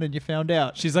fuck around and you found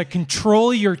out. She's like,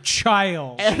 control your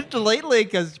child. And lately,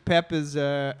 because Pep is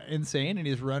insane and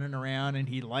he's running around and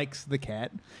he likes the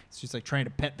cat, she's like trying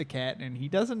to pet the cat and he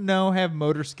doesn't have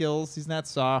motor skills. He's not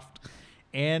soft.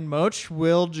 And Moch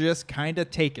will just kind of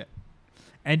take it.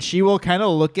 And she will kind of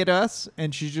look at us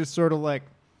and she's just sort of like,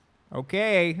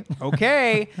 okay.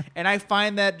 And I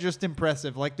find that just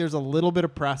impressive. Like there's a little bit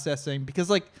of processing because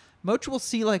like Moch will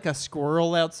see like a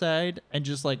squirrel outside and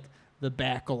just like the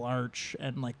back will arch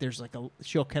and like there's like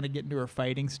she'll kind of get into her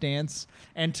fighting stance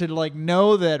and to like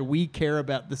know that we care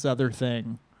about this other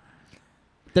thing.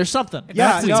 There's something.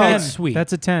 Yeah, That's a no, 10. it's sweet.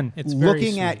 That's a 10. It's very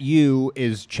Looking sweet. at you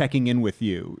is checking in with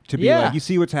you to be like, you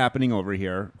see what's happening over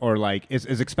here, or like is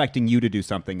expecting you to do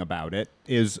something about it.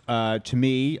 Is to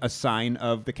me a sign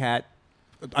of the cat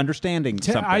understanding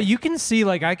something. You can see,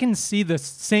 like, I can see the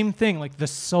same thing, like the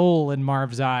soul in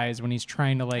Marv's eyes when he's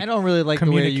trying to, like, I don't really like the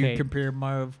way you communicate. compare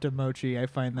Marv to Mochi. I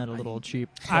find that a little cheap.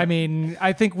 I mean,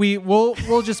 I think we'll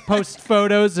just post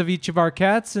photos of each of our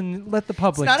cats and let the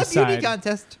public It's not decide. a beauty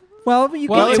contest. Well, you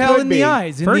Well, can it tell could in be. the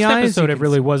eyes. In First the eyes, episode, you it can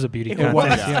really see. was a beauty It contest.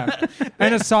 was, yeah.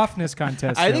 And a softness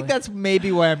contest. I really. think that's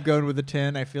maybe why I'm going with a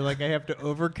 10. I feel like I have to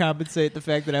overcompensate the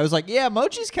fact that I was like, yeah,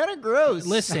 Mochi's kind of gross.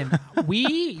 Listen,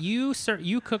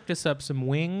 you cooked us up some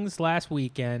wings last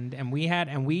weekend, and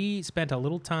we spent a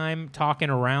little time talking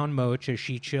around Moch as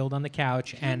she chilled on the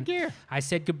couch. And I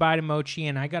said goodbye to Mochi,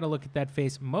 and I got to look at that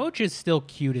face. Moch is still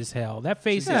cute as hell. That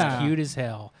face Yeah. is cute as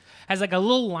hell. Has like a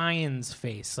little lion's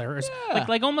face, or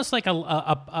like almost like a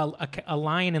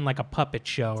lion in like a puppet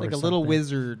show, It's or like a something. little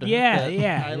wizard. Yeah,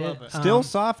 yeah. I love it. Still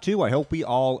soft too. I hope we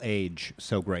all age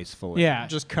so gracefully. Yeah.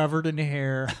 Just covered in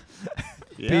hair.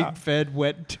 Yeah. Big fed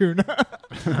wet tuna.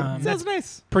 Sounds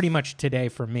nice. Pretty much today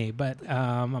for me, but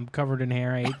I'm covered in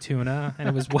hair. I ate tuna, and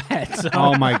it was wet. So.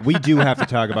 Oh my! We do have to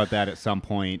talk about that at some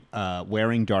point.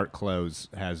 Wearing dark clothes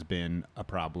has been a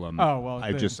problem. Oh, well,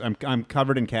 I'm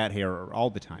covered in cat hair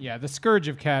all the time. Yeah, the scourge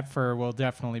of cat fur will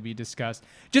definitely be discussed.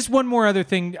 Just one more other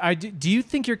thing. Do you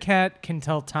think your cat can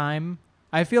tell time?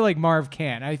 I feel like Marv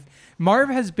can. Marv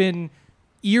has been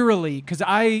eerily, because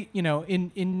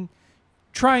in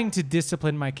trying to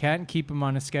discipline my cat and keep him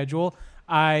on a schedule,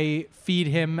 I feed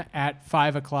him at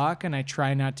 5 o'clock and I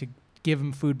try not to give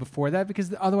him food before that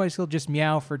because otherwise he'll just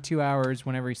meow for 2 hours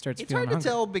whenever he starts It's feeling hard to hungry.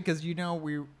 tell because we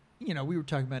were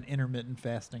talking about intermittent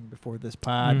fasting before this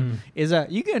pod.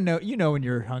 Mm. You know when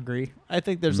you're hungry. I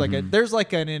think there's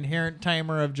like an inherent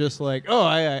timer of just like, oh,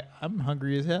 I'm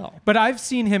hungry as hell. But I've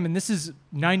seen him, and this is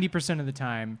 90% of the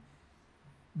time,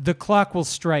 the clock will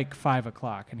strike 5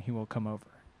 o'clock and he will come over.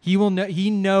 He will know.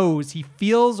 He knows. He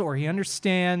feels, or he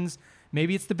understands.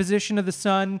 Maybe it's the position of the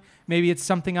sun. Maybe it's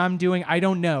something I'm doing. I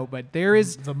don't know. But there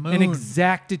is The moon. an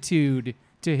exactitude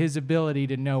to his ability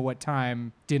to know what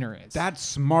time dinner is. That's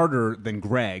smarter than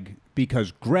Greg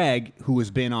because Greg, who has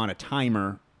been on a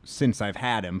timer since I've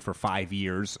had him for 5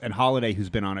 years, and Holiday, who's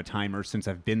been on a timer since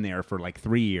I've been there for like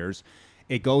 3 years,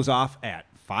 it goes off at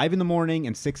 5 in the morning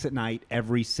and 6 at night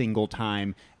every single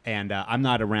time. And I'm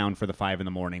not around for the 5 in the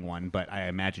morning one, but I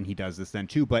imagine he does this then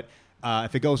too. But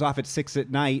if it goes off at 6 at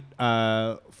night,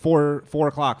 4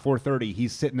 o'clock, 4:30,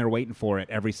 he's sitting there waiting for it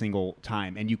every single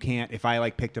time. And you can't, if I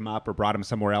like picked him up or brought him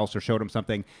somewhere else or showed him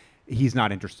something, he's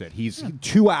not interested. He's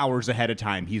 2 hours ahead of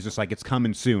time. He's just like, it's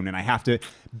coming soon, and I have to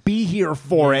be here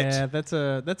for Yeah, it. that's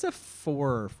a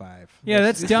 4 or 5. Yeah,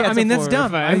 that's This dumb. I cat's mean, a that's 4 or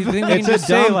dumb. I 5. think we It's can a just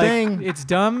say, dumb like, thing. it's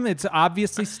dumb. It's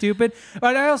obviously stupid.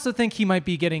 But I also think he might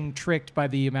be getting tricked by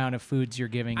the amount of foods you're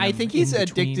giving him. I think he's in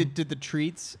between. addicted to the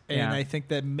treats, and Yeah. I think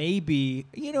that maybe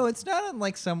it's not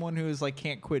unlike someone who is like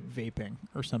can't quit vaping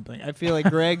or something. I feel like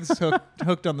Greg's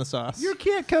hooked on the sauce. You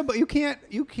can't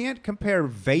compare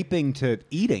vaping to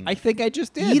eating. I think I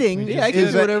just did. Eating yeah, I can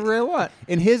is do a- whatever I want.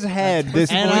 In his head,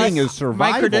 this And eating is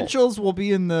survival. My credentials will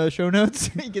be in the show notes.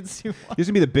 You can see why. These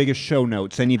are going to be the biggest show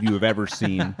notes any of you have ever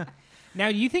seen. Now,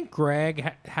 you think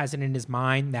Greg has it in his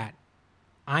mind that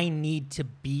I need to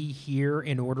be here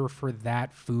in order for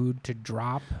that food to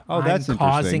drop? Oh, that's I'm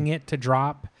causing interesting. it to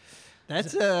drop.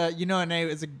 That's and I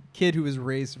as a kid who was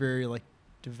raised very like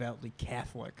devoutly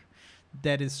Catholic.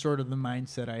 that is sort of the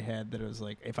mindset I had. That it was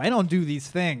like, if I don't do these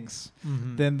things,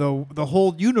 Mm-hmm. then the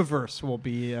whole universe will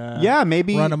be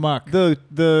maybe run amok.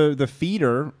 The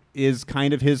feeder is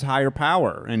kind of his higher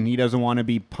power, and he doesn't want to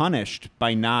be punished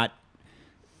by not,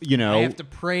 I have to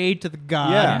pray to the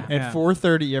God Yeah. at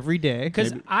 4:30 every day.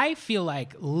 Because I feel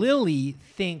like Lily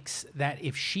thinks that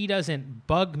if she doesn't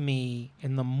bug me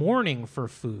in the morning for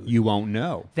food, you won't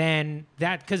know. then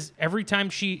because every time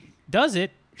she does it,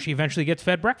 she eventually gets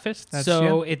fed breakfast. That's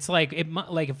So it's like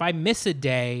like if I miss a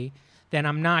day, then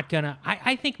I'm not gonna.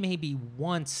 I think maybe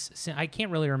once. I can't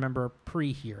really remember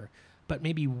pre here, but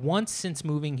maybe once since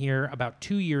moving here about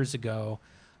 2 years ago.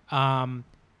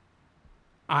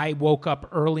 I woke up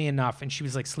early enough and she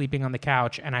was like sleeping on the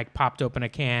couch and I popped open a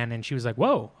can and she was like,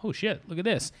 whoa, oh shit, look at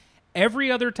this.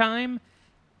 Every other time,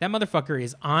 that motherfucker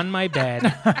is on my bed,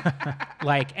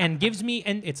 and gives me,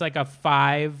 and it's like a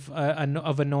 5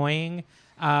 of annoying.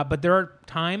 But there are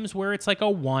times where it's like a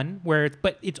 1,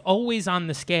 but it's always on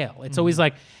the scale. It's always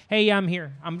like, hey, I'm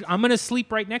here. I'm gonna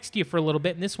sleep right next to you for a little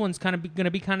bit, and this one's gonna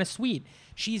be kind of sweet.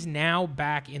 She's now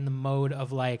back in the mode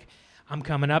of like, I'm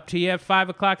coming up to you at 5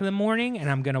 o'clock in the morning and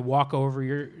I'm going to walk over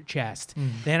your chest.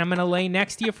 Then I'm going to lay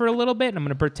next to you for a little bit and I'm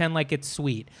going to pretend like it's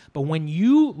sweet. But when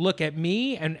you look at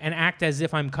me and act as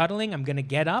if I'm cuddling, I'm going to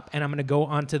get up and I'm going to go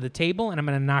onto the table and I'm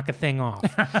going to knock a thing off.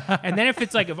 And then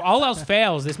if all else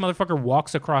fails, this motherfucker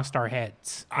walks across our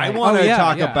heads. I want to Oh, yeah,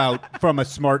 talk yeah. about, from a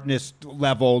smartness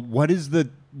level,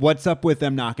 what's up with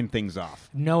them knocking things off?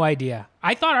 No idea.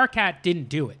 I thought our cat didn't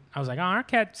do it. I was like, oh, our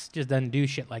cat just doesn't do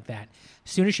shit like that. As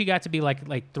soon as she got to be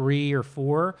like 3 or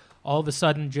 4, all of a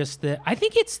sudden I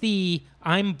think it's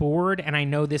I'm bored and I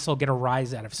know this will get a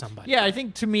rise out of somebody. Yeah, I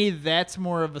think to me that's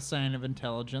more of a sign of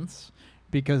intelligence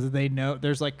because they know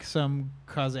there's like some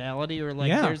causality or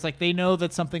there's like they know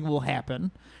that something will happen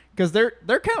because they're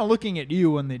kind of looking at you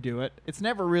when they do it. It's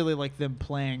never really like them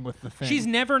playing with the thing. She's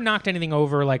never knocked anything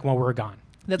over like while we're gone.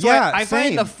 That's Yeah, why I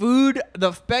same. find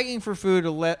the begging for food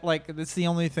that's the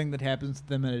only thing that happens to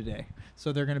them in a day.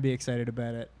 So they're going to be excited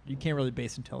about it. You can't really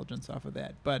base intelligence off of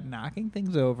that. But knocking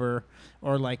things over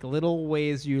or like little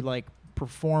ways you like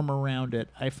perform around it,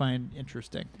 I find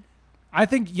interesting. I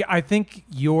think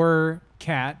your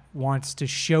cat wants to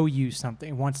show you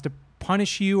something, wants to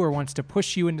punish you or wants to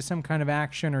push you into some kind of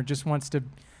action or just wants to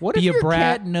What be if a your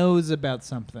brat. cat knows about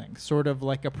something, sort of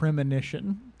like a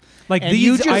premonition? Like And these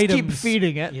you just items, keep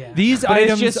feeding it. Yeah. These But it's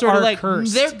items just sort are of like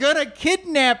cursed. they're gonna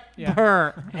kidnap Yeah.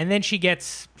 her. And then she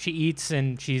eats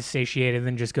and she's satiated and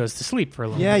then just goes to sleep for a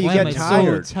little Yeah, bit. you Why get am I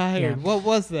tired. so tired. Yeah. What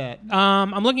was that?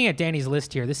 I'm looking at Danny's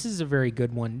list here. This is a very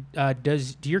good one. Do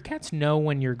your cats know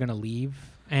when you're going to leave?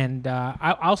 And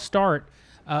I'll start.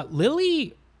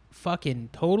 Lily fucking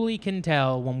totally can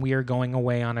tell when we are going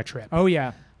away on a trip. Oh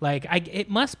yeah. Like it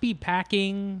must be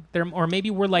packing there, or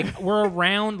maybe we're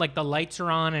around, like the lights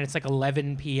are on and it's like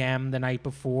 11 p.m. the night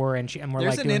before, and we're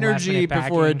There's like an doing energy last-minute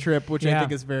before a packing. trip, which I Yeah.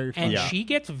 think is very fun. And Yeah. she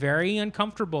gets very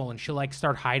uncomfortable and she'll like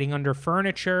start hiding under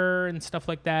furniture and stuff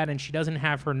like that. And she doesn't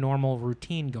have her normal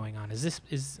routine going on. Is other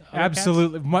cats?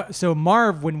 Absolutely. So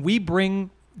Marv, when we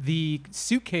bring the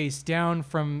suitcase down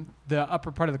from the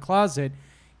upper part of the closet,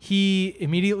 he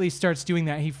immediately starts doing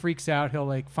that. He freaks out. He'll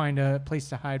like find a place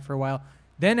to hide for a while.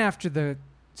 Then after the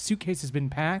suitcase has been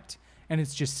packed and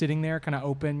it's just sitting there kind of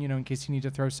open, in case you need to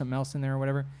throw something else in there or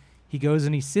whatever, he goes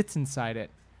and he sits inside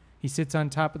it. He sits on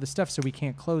top of the stuff so we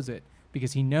can't close it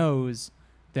because he knows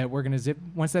that we're going to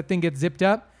once that thing gets zipped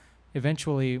up,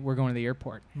 eventually we're going to the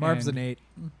airport. Marv's And an 8.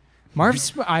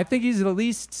 I think he's at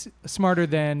least smarter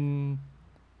than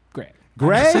Greg.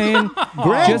 Greg? I'm saying,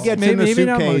 Greg just gets in the maybe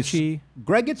not suitcase. Mochi.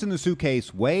 Greg gets in the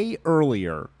suitcase way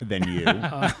earlier than you,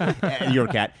 your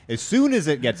cat. As soon as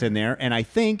it gets in there, and I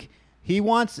think he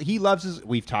loves his.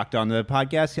 We've talked on the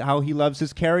podcast how he loves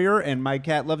his carrier, and my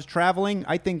cat loves traveling.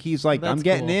 I think he's like, That's I'm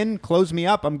getting cool. in, close me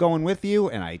up, I'm going with you,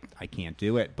 and I can't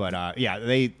do it. But yeah,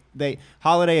 they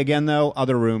Holiday again though.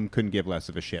 Other room couldn't give less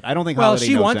of a shit. I don't think Well, Holiday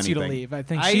she knows wants anything. you to leave. I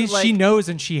think I she like- knows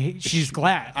and she's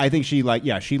glad. I think she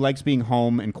likes being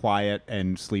home and quiet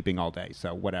and sleeping all day.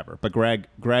 So whatever. But Greg,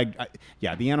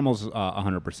 the animal's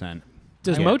 100%.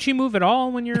 Does Yeah. Mochi move at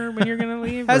all when you're gonna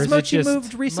leave? or Has is it Mochi just-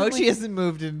 moved recently? Mochi hasn't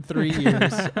moved in 3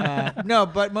 years. No,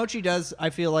 but Mochi does. I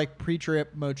feel like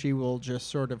pre-trip, Mochi will just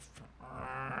sort of.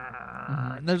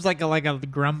 There's like a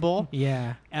grumble.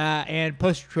 Yeah. And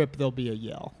post-trip, there'll be a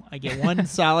yell. I get one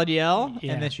solid yell,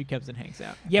 Yeah. and then she comes and hangs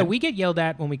out. Yeah, we get yelled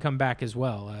at when we come back as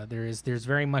well. There's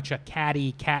very much a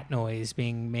catty cat noise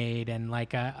being made and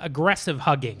like a aggressive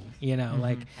hugging.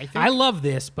 Like I think- I love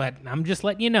this, but I'm just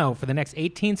letting you know for the next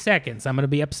 18 seconds I'm going to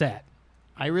be upset.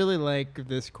 I really like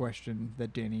this question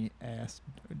that Danny asked.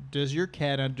 Does your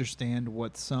cat understand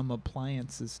what some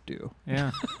appliances do?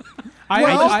 Yeah.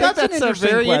 That's an a interesting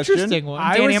very question. interesting one.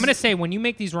 I Danny, was- I'm going to say, when you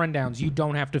make these rundowns, you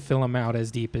don't have to fill them out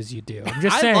as deep as you do. I'm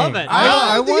just I saying. love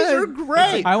it. These are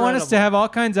great. I want us to incredible. have all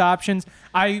kinds of options.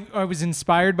 I was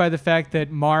inspired by the fact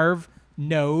that Marv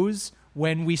knows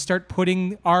when we start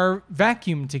putting our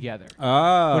vacuum together.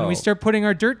 Oh. When we start putting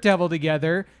our Dirt Devil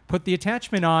together, put the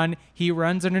attachment on, he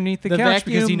runs underneath the couch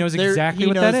because he knows exactly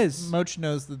what that is. Moch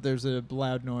knows that there's a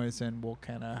loud noise and will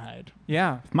kind of hide.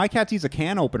 Yeah. If my cat sees a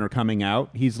can opener coming out,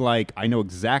 he's like, I know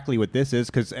exactly what this is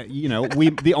because,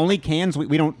 the only cans,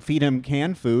 we don't feed him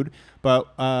canned food. But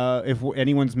if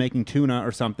anyone's making tuna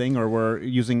or something, or we're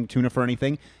using tuna for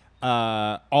anything,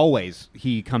 always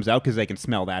he comes out because they can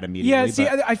smell that immediately. Yeah, see,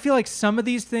 but- I feel like some of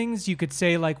these things you could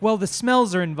say, like, well, the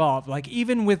smells are involved. Like,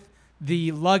 even with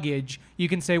the luggage, you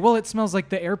can say, well, it smells like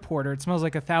the airport, or it smells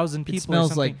like 1,000 people. It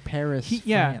smells or something. like Paris,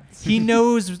 France. He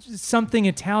knows something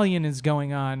Italian is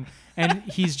going on, and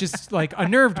he's just like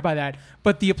unnerved by that.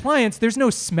 But the appliance, there's no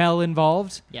smell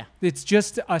involved. Yeah. It's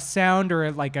just a sound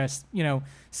or like a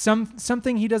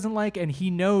something he doesn't like, and he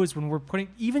knows when we're putting,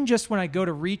 even just when I go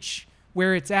to reach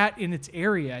where it's at in its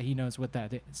area, he knows what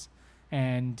that is,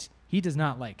 and he does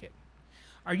not like it.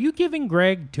 Are you giving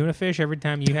Greg tuna fish every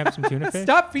time you have some tuna fish?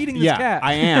 Stop feeding this yeah, cat.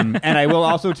 I am. And I will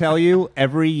also tell you,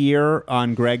 every year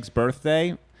on Greg's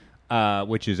birthday,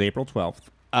 which is April 12th,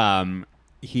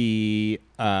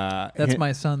 That's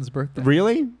my son's birthday.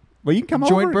 Really? Well, you can come over.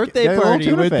 Joint and birthday get a little party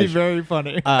tuna would be fish. very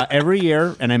funny. Every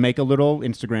year, and I make a little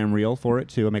Instagram reel for it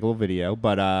too. I make a little video.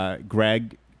 But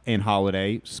Greg and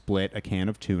Holiday split a can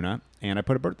of tuna, and I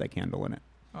put a birthday candle in it.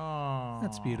 Oh,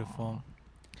 That's beautiful.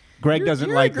 Greg doesn't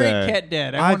you're like a great the cat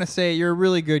dad. I I've- want to say you're a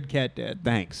really good cat dad.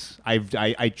 Thanks.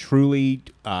 I truly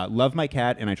love my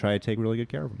cat, and I try to take really good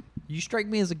care of him. You strike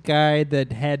me as a guy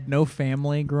that had no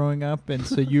family growing up, and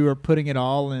so you are putting it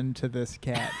all into this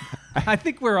cat. I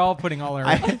think we're all putting all our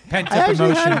I pent up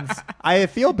actually had- emotions. I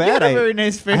feel You bad. had a very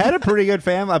nice I family. had a pretty good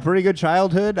family, a pretty good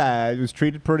childhood. I was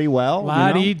treated pretty well.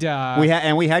 La-di-da.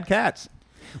 We had cats.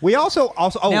 We also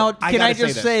oh, Now, I can gotta I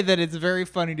just this. say that it's very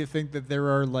funny to think that there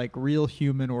are like real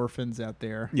human orphans out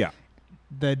there Yeah,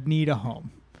 that need a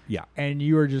home, yeah. and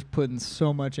you are just putting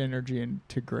so much energy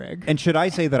into Greg. And should I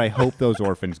say that I hope those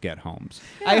orphans get homes?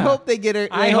 I hope they get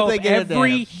it. I hope they get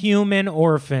every a human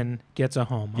orphan gets a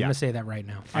home. I'm Yeah. going to say that right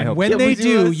now. I And hope when so. they Can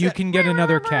we do do, a you set- can get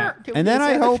another cat. And then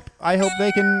I hope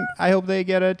they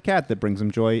get a cat that brings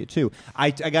them joy too.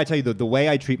 I gotta tell you the way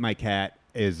I treat my cat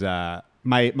is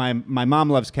my mom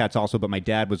loves cats also, but my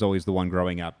dad was always the one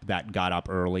growing up that got up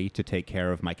early to take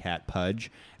care of my cat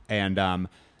Pudge. And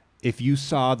if you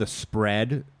saw the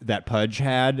spread that Pudge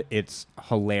had, it's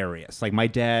hilarious. Like my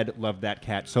dad loved that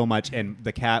cat so much, and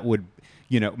the cat would.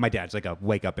 My dad's like a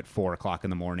wake up at 4 o'clock in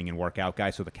the morning and workout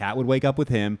guy. So the cat would wake up with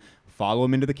him, follow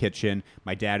him into the kitchen.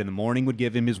 My dad in the morning would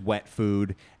give him his wet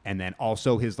food and then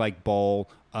also his like bowl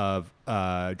of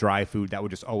dry food that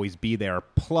would just always be there.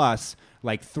 Plus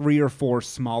like 3 or 4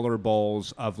 smaller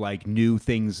bowls of like new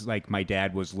things like my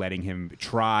dad was letting him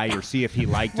try or see if he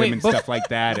liked Wait, them and but- stuff like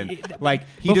that. And like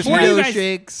he just Before had- you guys-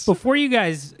 shakes. Before you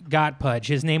guys got Pudge,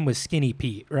 his name was Skinny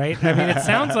Pete, right? I mean, it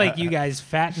sounds like you guys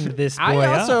fattened this boy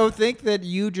I also up. think that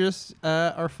you just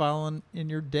are following in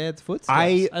your dad's footsteps.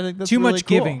 I think that's Too really much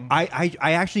cool. giving. I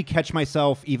actually catch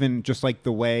myself even just like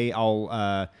the way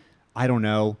I'll I don't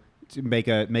know to make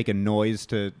a noise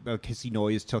to a kissy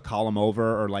noise to call him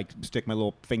over or like stick my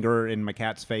little finger in my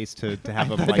cat's face to have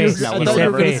him like Face. smell He it or thought you said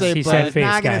were whatever. gonna face. say He butt. said face,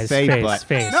 Not gonna guys. say Face, butt.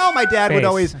 face. No, my dad would Face.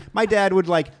 always. My dad would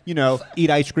like eat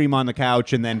ice cream on the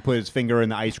couch and then put his finger in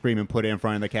the ice cream and put it in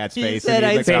front of the cat's He face. said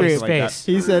and he'd ice lick it up cream. like that. Face.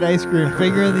 He said ice cream.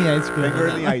 Finger in the ice cream. Finger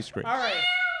in the ice cream.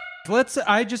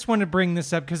 I just want to bring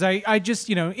this up because I just,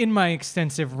 in my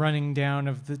extensive running down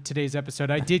of today's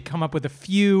episode, I did come up with a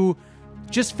few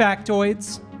just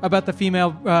factoids about the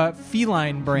female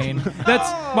feline brain.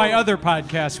 That's my other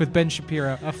podcast with Ben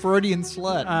Shapiro. A Freudian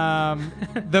slut.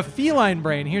 The feline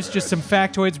brain. Here's just some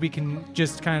factoids we can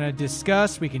just kind of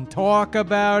discuss. We can talk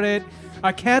about it.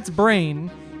 A cat's brain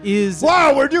is.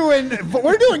 Wow, we're doing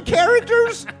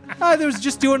characters. I was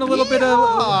just doing a little bit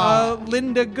of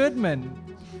Linda Goodman.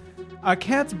 A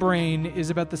cat's brain is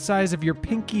about the size of your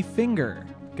pinky finger,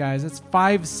 guys. That's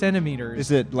 5 centimeters. Is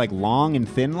it like long and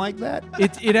thin like that?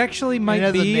 It actually might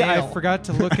has a be. I nail. forgot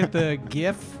to look at the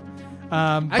GIF.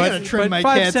 I gotta trim my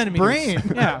 5 cat's centimeters. brain.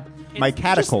 Yeah. My Just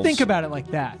caticles. think about it like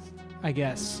that, I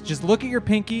guess. Just look at your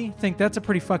pinky, think that's a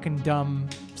pretty fucking dumb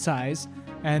size,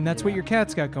 and that's what your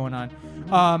cat's got going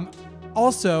on.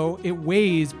 Also, it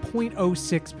weighs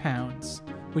 0.06 pounds,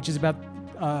 which is about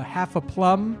half a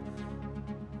plum.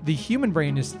 The human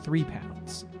brain is 3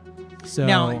 pounds. So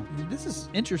Now, this is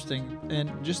interesting.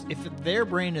 And just if their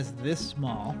brain is this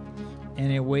small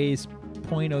and it weighs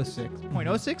 0.06.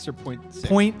 0.06 or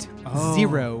 0.6?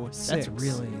 0.06. That's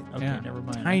really... Okay, Yeah. never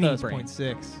mind. Tiny I thought it brain. was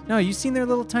 0.6. No, you seen their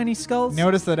little tiny skulls?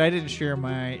 Notice that I didn't share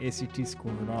my ACT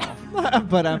score at all.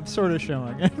 But I'm sort of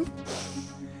showing it.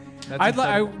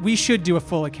 We should do a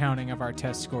full accounting of our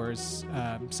test scores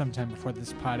sometime before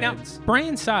this pod Now, ends.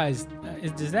 brain size,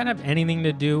 does that have anything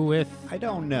to do with I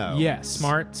don't know. Yes.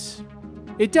 smarts?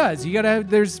 It does. You gotta.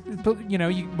 There's,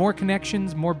 more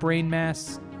connections, more brain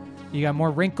mass. You got more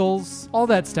wrinkles. All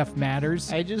that stuff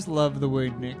matters. I just love the way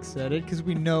Nick said it because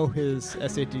we know his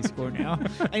SAT score now.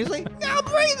 And he's like, now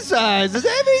brain size. Does that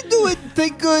have anything to do with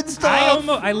think good stuff?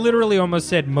 I literally almost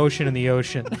said motion in the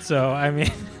ocean. So, I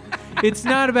mean, It's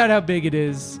not about how big it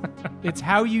is. It's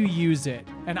how you use it.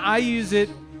 And I use it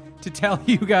to tell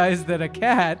you guys that a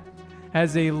cat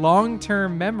has a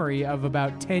long-term memory of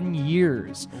about 10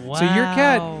 years. So your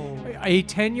cat, a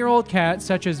 10-year-old cat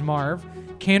such as Marv,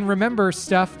 can remember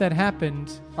stuff that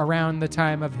happened around the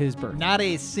time of his birth. Not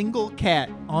a single cat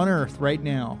on Earth right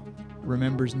now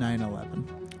remembers 9/11.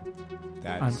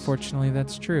 Unfortunately,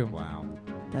 that's true. Wow.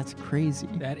 That's crazy.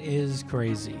 that is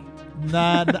crazy.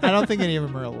 I don't think any of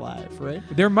them are alive, right?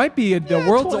 There might be the Yeah,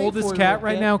 world's 24 oldest year cat old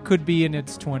right cat. now could be in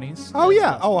its 20s. Oh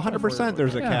yeah. Oh, 100%. 100%.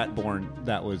 There's a Yeah. cat born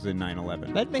that was in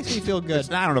 9/11. That makes me feel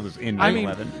good. I don't know if it was in I mean,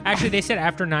 9/11. Actually, they said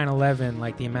after 9/11,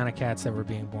 like the amount of cats that were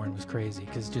being born was crazy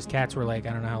because just cats were like,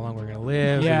 I don't know how long we're gonna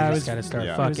live. Yeah, we it just was- gotta start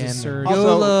yeah. It was fucking. absurd.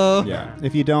 YOLO. Yeah.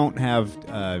 If you don't have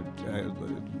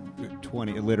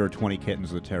 20 litter 20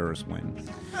 kittens, the terrorists win.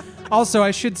 Also,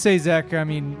 I should say, Zach, I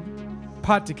mean,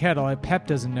 pot to kettle, Pep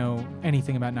doesn't know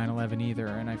anything about 9/11 either,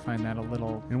 and I find that a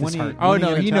little And when he- disheartening. Oh What are you no,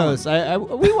 gonna he tell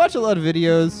knows. We watch a lot of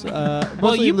videos. Well,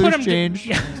 Mostly you loose put them change.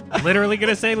 literally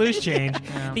gonna say loose change.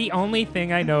 Yeah. The only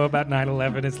thing I know about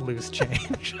 9/11 is loose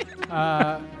change.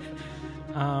 Cats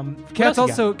what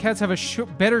else you got? cats have a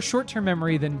better short-term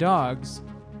memory than dogs.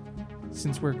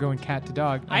 Since we're going cat to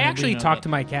dog, I actually know talked that. to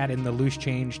my cat in the loose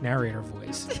change narrator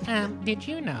voice. Did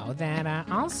you know that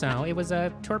also it was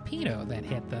a torpedo that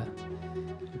hit the...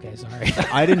 Okay, sorry.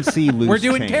 I didn't see Loose We're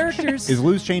doing Change. characters. Is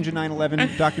Loose Change a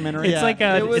 9/11 documentary? It's like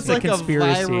a- it was it's a like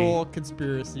conspiracy. a viral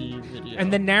conspiracy video.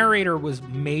 And the narrator was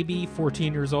maybe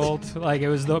 14 years old. Like, it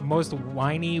was the most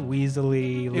whiny,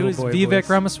 weaselly little it was boy Vivek voice.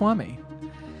 Ramaswamy.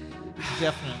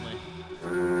 definitely.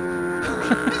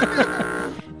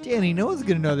 Danny, no one's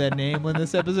gonna know that name when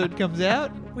this episode comes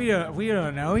out. We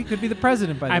don't know. He could be the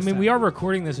president by this I mean, time. we are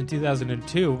recording this in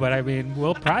 2002, but I mean,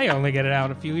 we'll probably only get it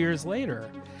out a few years later.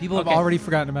 People have Okay. already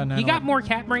forgotten about 9/11. You got more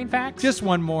cat brain facts? Just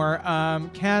one more.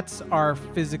 Cats are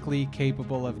physically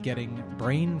capable of getting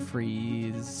brain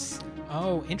freeze.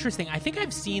 Oh, interesting. I think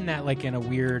I've seen that like in a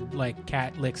weird like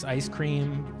cat licks ice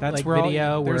cream That's like where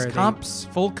video there's where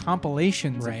full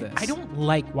compilations Right. of this. I don't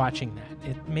like watching that.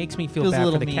 It makes me feel Feels a bad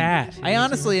little for the mean. cat. I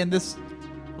honestly, and this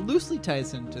loosely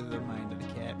ties into the mind of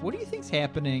the cat. What do you think's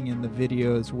happening in the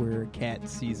videos where a cat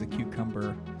sees a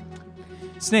cucumber?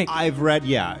 Snake. I've read,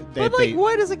 yeah. But like,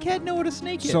 why does a cat know what a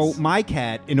snake is? So my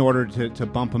cat, in order to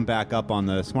bump him back up on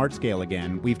the smart scale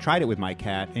again, we've tried it with my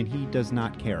cat, and he does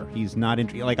not care. He's not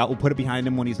interested. Like, I'll put it behind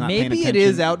him when he's not paying maybe attention. it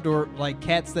is outdoor, like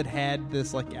cats that had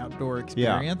this like outdoor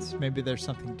experience. Maybe there's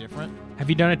something different. Have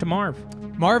you done it to Marv?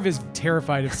 Marv is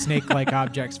terrified of snake-like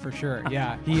objects for sure.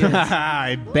 Yeah, he is.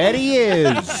 I bet he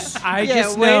is. I Yeah,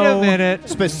 just wait know a minute.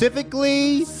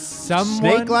 Specifically, someone.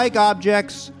 snake-like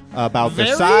objects about the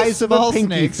Very size of a small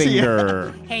pinky snakes, yeah.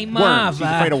 finger. Hey, Worms. Marv, He's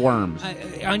afraid of worms.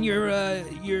 On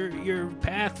your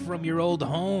path from your old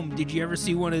home, did you ever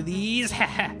see one of these?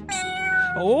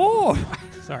 Oh,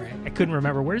 sorry, I couldn't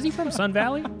remember. Where is he from? Sun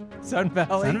Valley? Sun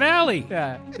Valley. Sun Valley.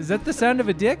 Yeah. Is that the sound of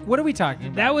a dick? What are we talking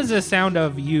about? That was the sound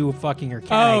of you fucking your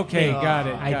cat. Oh, I okay, think. got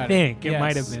it. I got think it Yes.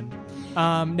 might have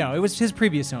been. No, it was his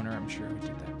previous owner. I'm sure who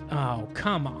did that. Oh,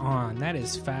 come on, that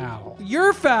is foul.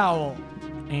 You're foul.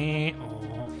 Oh.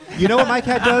 You know what my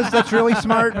cat does that's really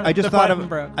smart? I just The thought button of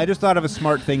broke. I just thought of a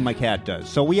smart thing my cat does.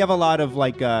 So we have a lot of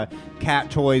like cat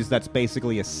toys that's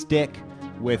basically a stick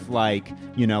with like,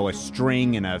 you know, a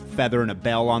string and a feather and a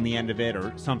bell on the end of it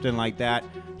or something like that.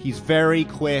 He's very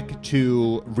quick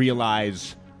to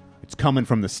realize it's coming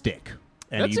from the stick.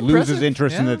 And That's he loses impressive.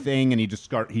 interest in Yeah. the thing and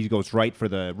he goes right for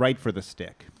the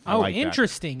stick. I Oh, like that.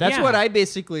 interesting. That's yeah. what I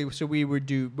basically. So we would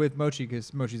do with Mochi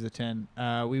because Mochi's a 10.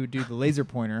 We would do the laser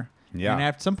pointer. Yeah. And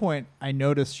at some point, I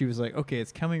noticed she was like, "Okay,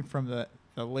 it's coming from the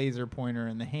laser pointer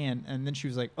in the hand," and then she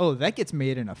was like, "Oh, that gets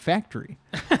made in a factory."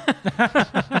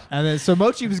 And then so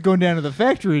Mochi was going down to the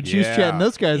factory and she was Yeah. chatting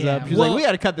those guys Yeah. up. She's Well- like, "We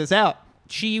got to cut this out."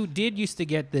 She did used to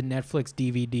get the Netflix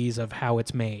DVDs of how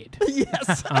it's made.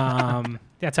 Yes.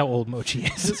 That's how old Mochi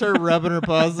is. Just her rubbing her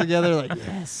paws together like,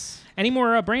 yes. Any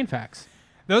more brain facts?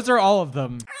 Those are all of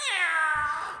them.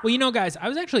 Well, guys, I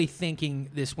was actually thinking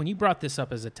this when you brought this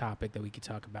up as a topic that we could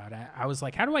talk about. I was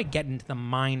like, how do I get into the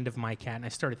mind of my cat? And I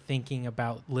started thinking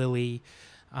about Lily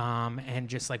and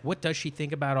just like, what does she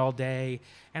think about all day?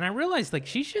 And I realized like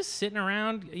she's just sitting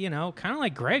around, kind of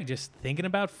like Greg, just thinking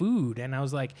about food. And I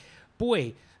was like,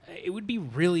 boy, it would be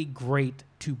really great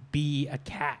to be a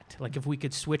cat. Like if we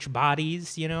could switch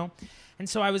bodies, And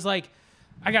so I was like,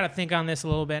 I got to think on this a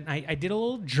little bit. And I did a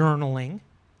little journaling.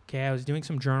 Okay, I was doing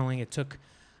some journaling.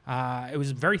 It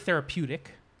was very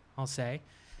therapeutic, I'll say.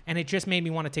 And it just made me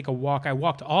want to take a walk. I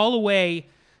walked all the way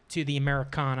to the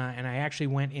Americana, and I actually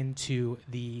went into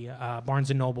the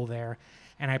Barnes & Noble there,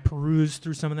 and I perused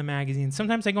through some of the magazines.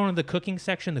 Sometimes I go into the cooking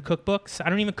section, the cookbooks. I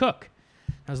don't even cook.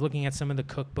 I was looking at some of the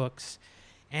cookbooks,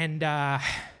 and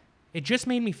it just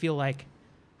made me feel like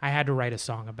I had to write a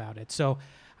song about it. So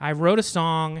I wrote a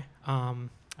song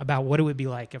about what it would be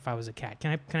like if I was a cat.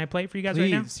 Can I play it for you guys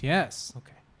right now? Please, yes.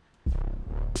 Okay.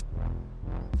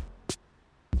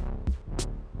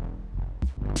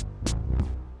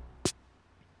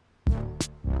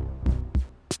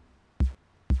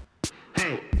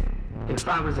 Hey, if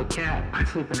I was a cat, I'd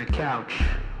sleep in a couch.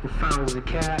 If I was a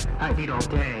cat, I'd eat all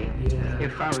day. Yeah.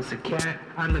 If I was a cat,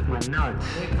 I'd lick my nuts.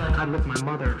 I'd lick my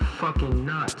mother fucking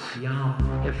nuts.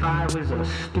 Yum. If I was a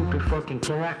stupid fucking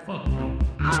cat, Fuck you.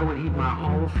 I would eat my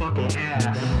own fucking ass.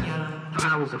 If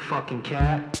I was a fucking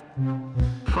cat,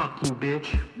 fuck you,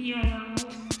 bitch. Meow.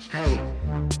 Hey,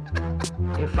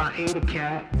 if I ate a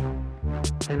cat,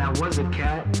 and I was a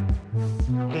cat,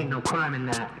 ain't no crime in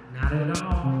that. Not at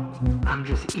all. I'm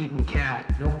just eating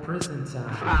cat. No prison If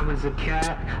time. I was a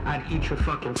cat, I'd eat your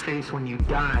fucking face when you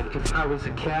died. If I was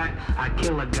a cat, I'd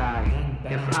kill a guy.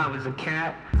 If I was a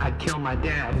cat, I'd kill my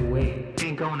dad. Wait.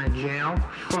 Ain't going to jail?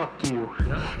 Fuck you.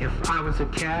 If I was a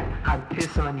cat, I'd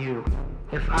piss on you.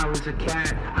 If I was a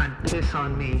cat, I'd piss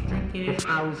on me. If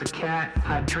I was a cat,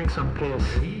 I'd drink some piss.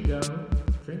 Here you go.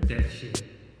 Drink that shit.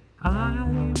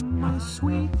 I'm a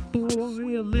sweet boy,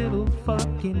 a little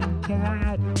fucking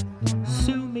cat.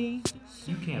 Sue me.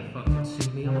 You can't fucking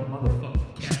sue me. I'm a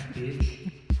motherfucking cat,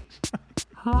 bitch.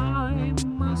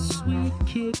 I'm a sweet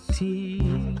kitty.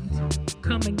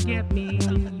 Come and get me,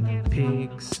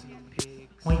 pigs.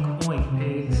 Oink, oink,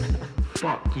 pigs.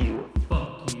 Fuck you.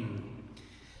 Fuck you.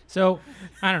 So,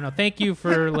 I don't know. Thank you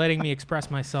for letting me express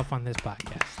myself on this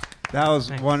podcast. That was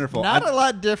Thanks. wonderful. Not a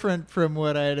lot different from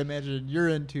what I had imagined you're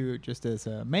into just as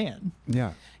a man.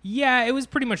 Yeah. Yeah, it was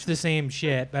pretty much the same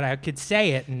shit, but I could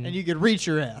say it and And you could reach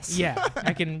your ass. yeah,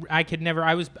 I could never.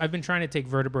 I've been trying to take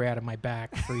vertebrae out of my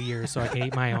back for years so I can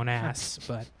eat my own ass,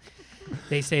 but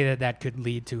they say that could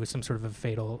lead to some sort of a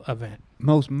fatal event.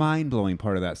 Most mind-blowing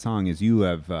part of that song is you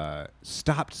have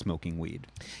stopped smoking weed.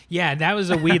 Yeah, that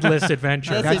was a weedless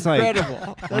adventure. That's That's like-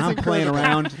 incredible. That's When I'm playing incredible.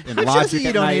 around in It shows Logic that you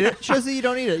at don't night, eat it. Shows that you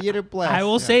don't eat it. You had a blast. I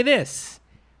will say this: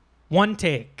 one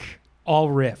take, all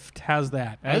riffed. How's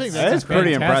that? I think That is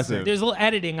pretty fantastic. impressive. There's a little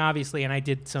editing, obviously, and I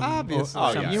did some. Obviously.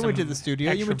 Oh, yeah. You went to the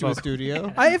studio. You extra went to a vocal.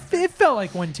 studio. It felt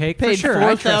like one take Paid for sure.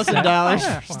 I trust it.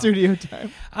 $4,000 for studio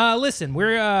time. Listen,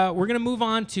 we're gonna move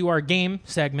on to our game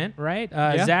segment, right?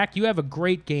 Yeah. Zach, you have a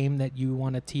great game that you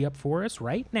want to tee up for us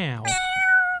right now.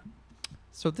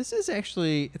 So this is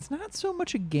actually, it's not so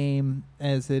much a game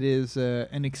as it is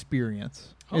an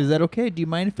experience. Oh. Is that okay? Do you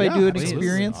mind if I Yeah, do an please.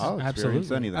 experience? I'll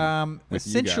experience Absolutely. anything. with you guys.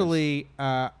 Essentially,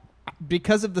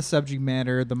 because of the subject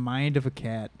matter, the mind of a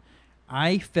cat,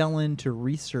 I fell into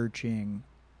researching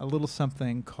a little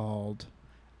something called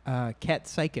cat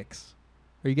psychics.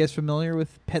 Are you guys familiar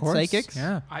with pet Of course, psychics?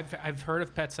 Yeah. I've heard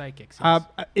of pet psychics. Yes.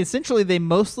 Essentially, they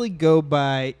mostly go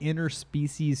by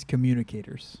interspecies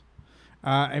communicators.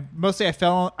 I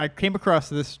came across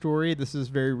this story. This is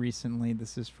very recently.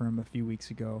 This is from a few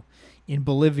weeks ago. In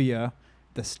Bolivia,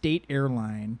 the state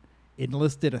airline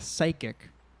enlisted a psychic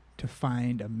to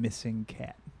find a missing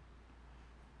cat,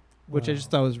 which I Wow. just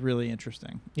thought was really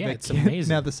interesting. Yeah, The it's cat- amazing.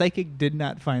 Now, the psychic did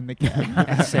not find the cat.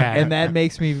 That's sad. And that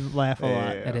makes me laugh a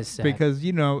lot. Yeah. That is sad. Because,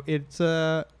 it's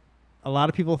a lot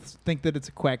of people think that it's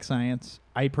a quack science.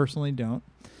 I personally don't.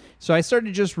 So I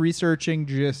started just researching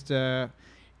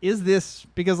is this,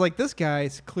 because like this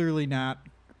guy's clearly not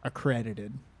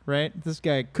accredited, right? This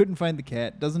guy couldn't find the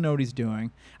cat, doesn't know what he's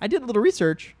doing. I did a little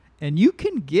research, and you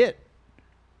can get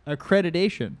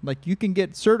accreditation. Like you can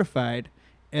get certified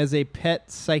as a pet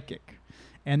psychic.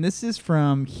 And this is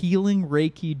from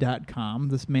healingreiki.com.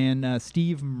 This man,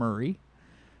 Steve Murray.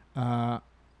 Meow.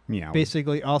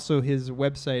 Basically, also his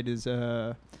website is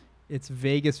It's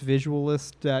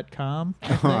vegasvisualist.com,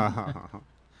 I think.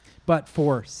 But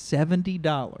for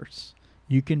 $70,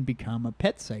 you can become a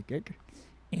pet psychic,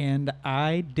 and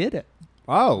I did it.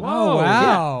 Oh. Oh,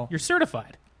 wow. You're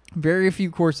certified. Very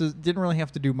few courses. Didn't really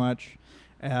have to do much.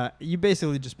 You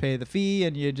basically just pay the fee,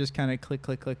 and you just kind of click.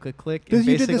 You and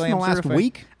did this basically in the I'm last certified.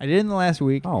 week? I did it in the last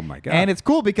week. Oh, my God. And it's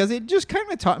cool because it just kind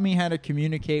of taught me how to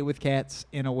communicate with cats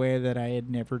in a way that I had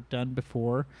never done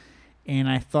before. And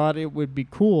I thought it would be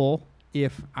cool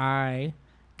if I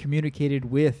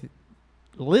communicated with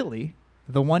Lily,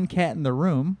 the one cat in the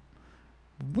room.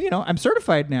 You know, I'm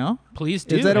certified now. Please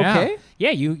do. Is that Yeah. okay? Yeah,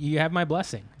 you have my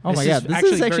blessing. Oh my God, this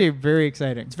is actually very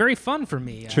exciting. it's very fun for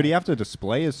me. Should he have to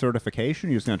display his certification?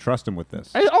 You're just going to trust him with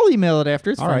this? I'll email it after.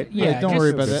 It's All fine. right. Yeah, don't just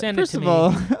worry about that. send it First to of me.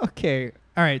 all, okay.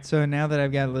 All right. So now that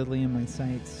I've got Lily in my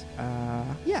sights,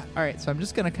 yeah. All right. So I'm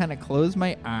just gonna kind of close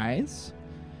my eyes.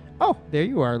 Oh, there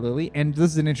you are, Lily. And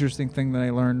this is an interesting thing that I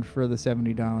learned for the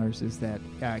 $70 is that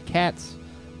cats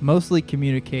mostly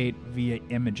communicate via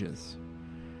images.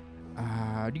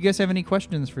 Do you guys have any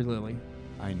questions for Lily?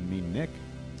 I mean, Nick.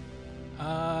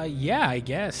 Yeah, I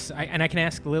guess. And I can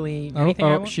ask Lily anything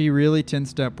I want. She really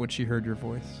tensed up when she heard your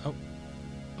voice.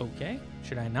 Okay.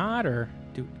 Should I not, or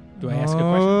do I ask a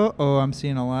question? Oh, I'm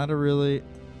seeing a lot of really.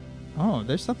 Oh,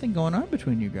 there's something going on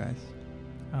between you guys.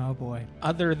 Oh, boy.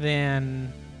 Other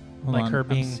than Hold like on. her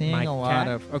being I'm seeing my a lot cat?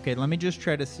 of. Okay, let me just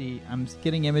try to see. I'm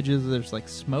getting images. There's like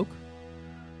smoke.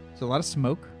 There's a lot of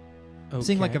smoke. I'm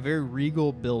seeing like Okay. a very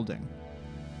regal building.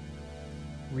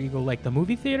 Regal, like the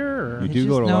movie theater, or You It's do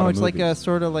go to a no, lot of it's like a movies.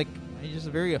 sort of like it's just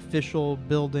a very official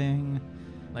building.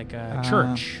 like a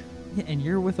church? Yeah, and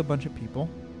you're with a bunch of people.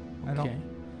 I Okay. don't.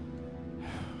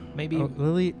 Maybe. Oh,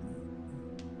 Lily.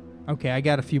 Okay, I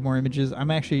got a few more images. I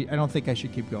don't think I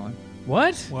should keep going.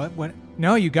 What? What?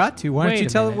 No, you got to. Why Wait don't you a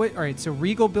tell it? minute. Wait, all right, so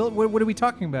Regal Build, what are we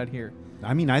talking about here?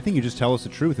 I mean, I think you just tell us the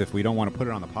truth. If we don't want to put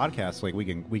it on the podcast, like we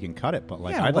can cut it. But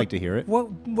like, Yeah, I'd what- like to hear it.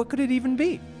 What could it even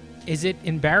be? Is it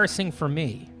embarrassing for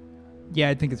me? Yeah,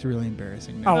 I think it's really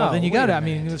embarrassing. Oh, well, then you wait got to. a I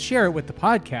mean, minute. share it with the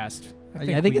podcast.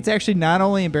 I think it's actually not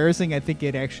only embarrassing. I think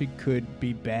it actually could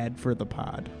be bad for the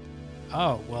pod.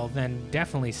 Oh, well, then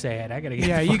definitely say it. I gotta get.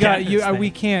 Yeah, the you fuck got out of you. this thing. We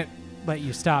can't let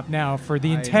you stop now for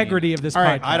the I integrity of this all podcast.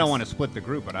 right, I don't want to split the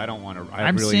group, but I don't want to.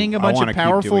 I'm seeing a bunch of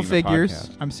powerful figures.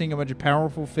 I'm seeing a bunch of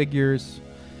powerful figures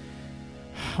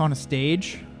on a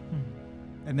stage,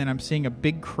 and then I'm seeing a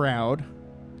big crowd.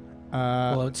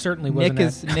 Well, it certainly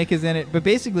wasn't. Nick is in it, but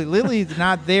basically Lily's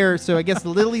not there. So I guess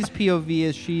Lily's POV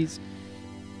is she's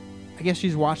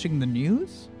watching the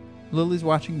news. Lily's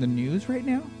watching the news right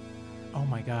now. Oh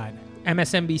my God.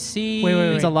 MSNBC.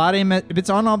 Wait. It's a lot of it's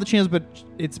on all the channels, but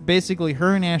it's basically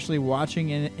her and Ashley watching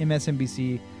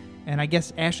MSNBC, and I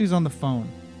guess Ashley's on the phone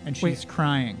and she's Wait.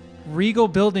 crying. Regal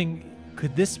Building.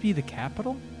 Could this be the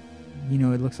Capitol? You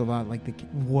know, it looks a lot like the.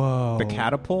 Whoa. the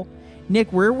catapult.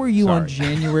 Nick, where were you on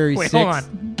Sorry. January 6th? Wait, hold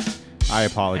on. I Anyway,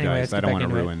 apologize. let's I get don't back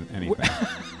want to into it. ruin anything.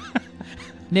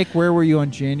 Nick, where were you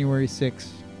on January 6th,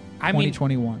 I mean,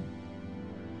 2021?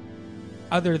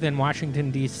 other than Washington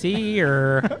D.C.,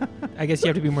 or I guess you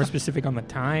have to be more specific on the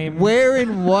time. Where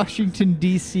in Washington,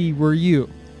 D.C. were you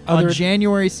on Other-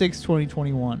 January 6th,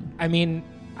 2021? I mean,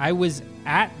 I was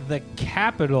at the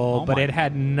Capitol, Oh but my- it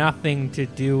had nothing to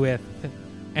do with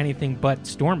anything but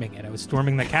storming it. I was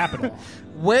storming the Capitol.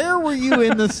 Where were you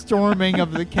in the storming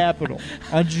of the Capitol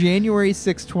on January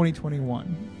 6th,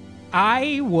 2021?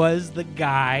 I was the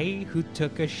guy who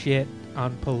took a shit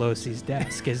on Pelosi's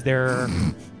desk. Is there?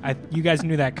 You guys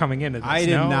knew that coming into this. I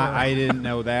did no? not. I didn't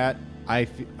know that. I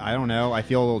don't know. I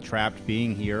feel a little trapped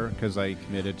being here because I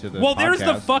committed to the. Well, there's the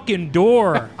podcast. fucking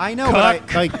door. I know, but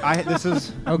this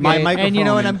is Okay, my microphone. and you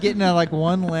know what? I'm getting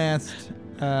one last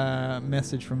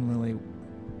message from Lily.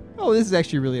 Oh, this is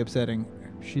actually really upsetting.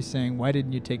 She's saying, "Why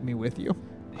didn't you take me with you?"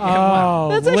 Oh,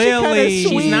 That's actually kinda Lily.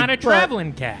 sweet. She's not a but-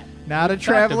 traveling cat. Not a We've talked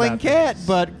traveling about cat, this.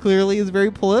 but clearly is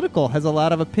very political. Has a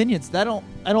lot of opinions. I don't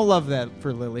love that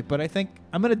for Lily, but I think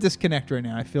I'm going to disconnect right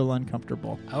now. I feel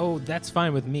uncomfortable. Oh, that's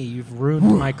fine with me. You've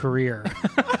ruined my career.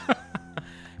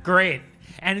 Great.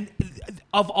 And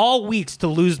of all weeks to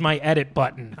lose my edit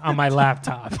button on my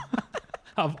laptop,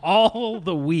 of all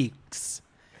the weeks,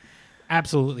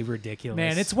 absolutely ridiculous.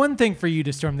 Man, it's one thing for you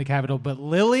to storm the Capitol, but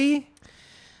Lily.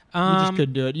 You just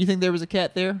couldn't do it. You think there was a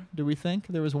cat there? Do we think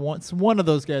there was one of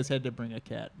those guys had to bring a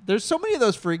cat? There's so many of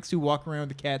those freaks who walk around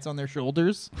with the cats on their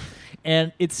shoulders,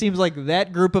 and it seems like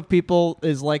that group of people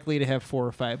is likely to have 4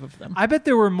 or 5 of them. I bet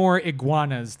there were more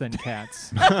iguanas than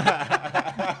cats.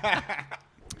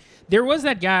 There was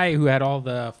that guy who had all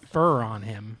the fur on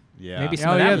him. Yeah. Maybe Oh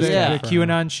some of that yeah, was the, cat the fur.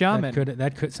 QAnon shaman.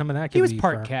 That could some of that could He was be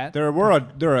part fur. cat. There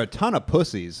are a ton of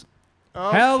pussies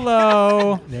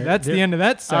Hello. That's the there- end of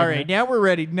that All segment. right, now we're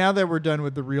ready. Now that we're done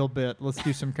with the real bit, let's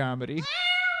do some comedy.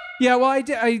 Yeah, well,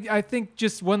 I think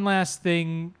just one last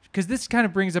thing, because this kind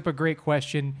of brings up a great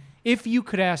question. If you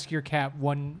could ask your cat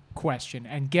one question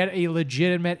and get a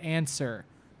legitimate answer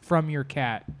from your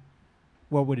cat,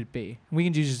 what would it be? We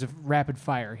can do just a rapid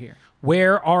fire here.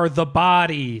 Where are the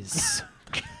bodies?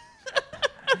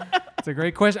 It's a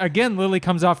great question. Again, Lily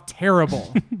comes off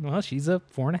terrible. Well, she's a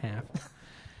 4.5.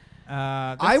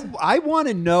 I want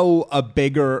to know a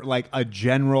bigger, like a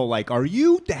general, like, are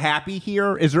you happy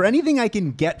here? Is there anything I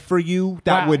can get for you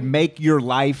that Wow. would make your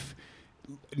life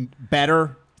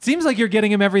better? Seems like you're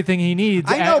getting him everything he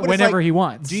needs I know, but it's whenever like, he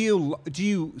wants. Do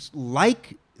you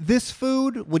like this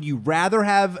food? Would you rather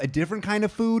have a different kind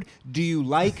of food? Do you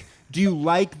like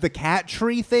the cat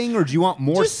tree thing, or do you want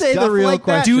more Just say the stuff real like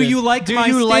that? question. Do you like Do my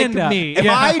you like stand-up? me? Am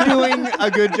I doing a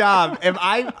good job? Am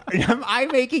I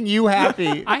making you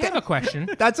happy? I have a question.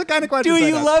 That's the kind of question. Do I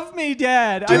you have. love me,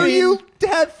 Dad? Do you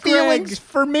have feelings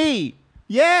for me?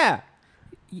 Yeah.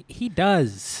 He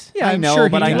does. Yeah, I I'm know, sure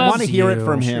but he I loves want to hear it you.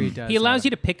 from I'm sure him. he does. He allows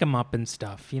you to pick him up and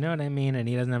stuff. You know what I mean? And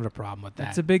he doesn't have a problem with that.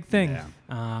 That's a big thing.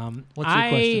 Yeah. What's your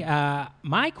question?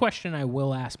 My question I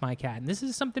will ask my cat, and this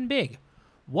is something big.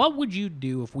 What would you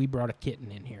do if we brought a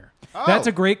kitten in here? That's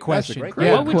a great That's a question. great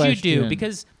Yeah. What would you do? question.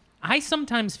 Because I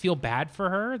sometimes feel bad for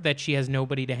her that she has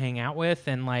nobody to hang out with,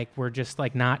 and like we're just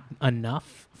like not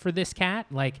enough for this cat.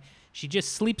 Like she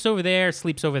just sleeps over there.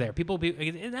 People be,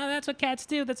 no, that's what cats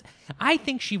do. I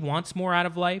think she wants more out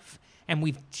of life, and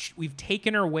we've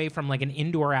taken her away from like an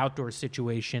indoor-outdoor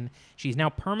situation. She's now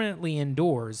permanently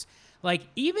indoors. Like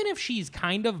even if she's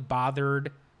kind of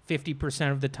bothered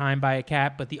 50% of the time by a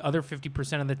cat, but the other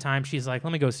 50% of the time she's like,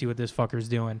 let me go see what this fucker's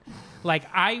doing. Like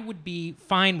I would be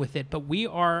fine with it, but we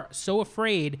are so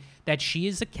afraid that she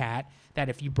is a cat that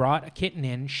if you brought a kitten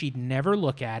in, she'd never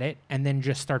look at it and then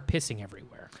just start pissing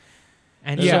everywhere.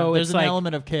 And so there's it's an like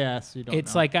element of chaos. You don't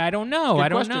it's know. like I don't know. Good I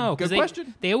don't question. know. 'Cause Good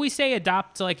question. They always say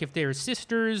adopt, like if they're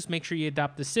sisters, make sure you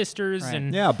adopt the sisters Right.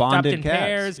 and Yeah, bonded adopt in cats.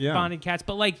 pairs, Yeah. bonded cats.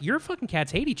 But like your fucking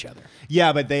cats hate each other.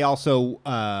 Yeah, but they also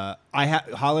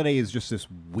Holiday is just this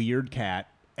weird cat,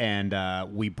 and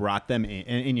we brought them in,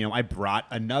 and you know, I brought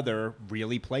another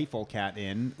really playful cat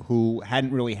in who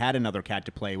hadn't really had another cat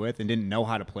to play with and didn't know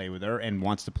how to play with her and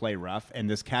wants to play rough, and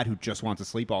this cat who just wants to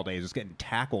sleep all day is just getting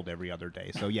tackled every other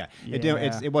day. So yeah,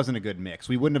 it wasn't a good mix.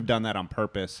 We wouldn't have done that on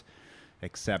purpose,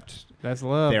 except That's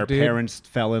love. their dude. parents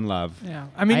fell in love. Yeah.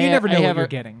 I mean, you never know what have you're a-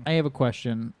 getting. I have a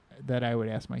question that I would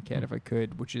ask my cat if I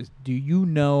could, which is, do you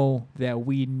know that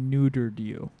we neutered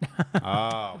you?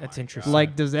 Oh, That's interesting.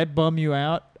 Like, does that bum you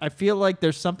out? I feel like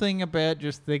there's something about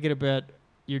just thinking about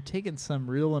you're taking some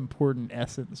real important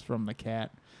essence from the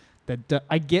cat.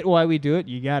 I get why we do it.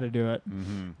 You got to do it,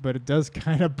 but it does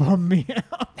kind of bum me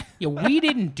out. Yeah, we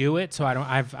didn't do it, so I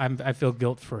don't. I feel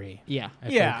guilt free. Yeah, I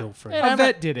Yeah. feel guilt free. And A I'm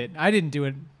vet did it. I didn't do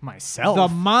it myself. the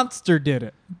monster did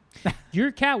it.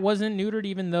 Your cat wasn't neutered,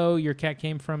 even though your cat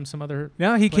came from some other.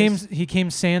 No, he place? came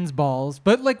sans balls.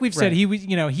 But like we've said,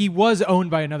 Right. he was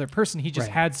owned by another person. He just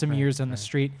Right, had some right, years on the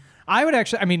street. I would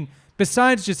actually, I mean,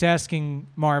 besides just asking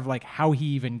Marv like how he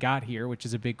even got here, which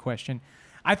is a big question,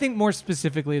 I think more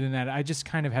specifically than that, I just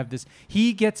kind of have this.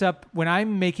 He gets up when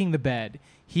I'm making the bed.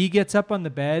 He gets up on the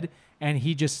bed and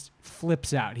he just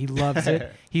flips out. He loves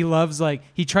it. He loves like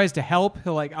he tries to help.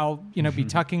 He'll like I'll be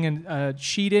tucking a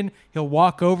sheet in. He'll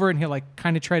walk over and he'll like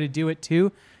kind of try to do it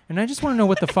too. And I just want to know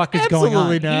what the fuck is going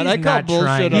on. Absolutely not. He's I call not bullshit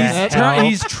trying on to that. help.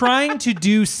 He's trying to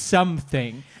do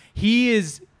something.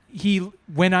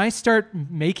 When I start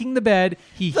making the bed,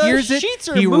 he The hears it. sheets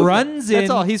are He moving. runs in. That's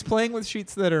all. He's playing with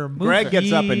sheets that are moving. Greg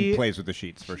gets up He- and plays with the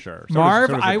sheets for sure. So Marv,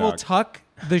 does the I will dog. tuck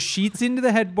the sheets into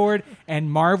the headboard,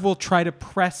 and Marv will try to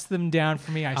press them down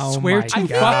for me. I Oh swear my to I think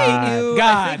God. fucking I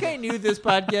God. think I knew this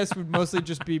podcast would mostly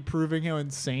just be proving how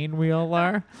insane we all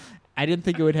are. I didn't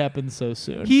think it would happen so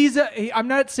soon. I'm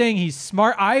not saying he's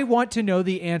smart. I want to know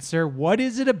the answer. What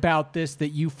is it about this that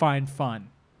you find fun?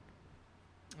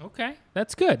 Okay,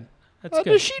 that's good. That's Well,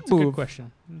 good. the sheet That's a good move.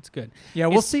 question. That's good. Yeah,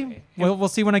 we'll It's- see. We'll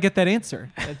see when I get that answer.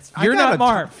 I You're got not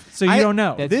Marv, so you don't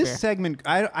know. That's This fair. segment,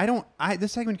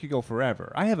 this segment could go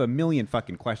forever. I have a million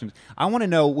fucking questions. I want to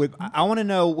know I want to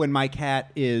know when my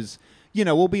cat is,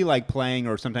 we'll be like playing,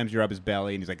 or sometimes you're up his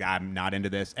belly and he's like, I'm not into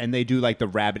this, and they do like the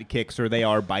rabbit kicks, or they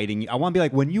are biting. I want to be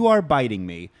like, when you are biting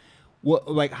me, what,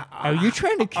 like, Are you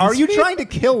trying to kiss Are you me? trying to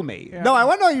kill me? No, I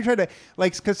want to know you're trying to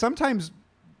because sometimes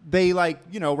they like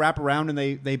wrap around and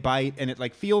they bite, and it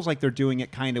like feels like they're doing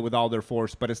it kind of with all their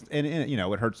force, but it's and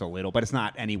it hurts a little, but it's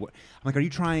not any. I'm like, are you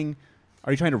trying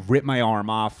Are you trying to rip my arm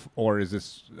off, or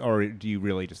do you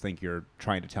really just think you're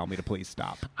trying to tell me to please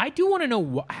stop? I do want to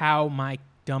know how my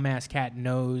dumbass cat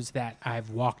knows that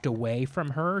I've walked away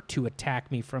from her to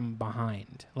attack me from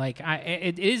behind. Like,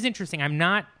 it is interesting. I'm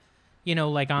not,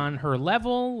 like on her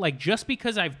level. Like, just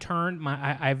because I've turned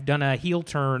I've done a heel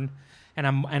turn, and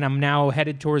I'm now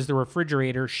headed towards the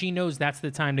refrigerator. She knows that's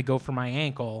the time to go for my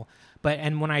ankle.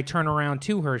 And when I turn around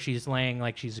to her, she's laying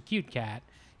like she's a cute cat.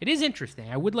 It is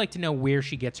interesting. I would like to know where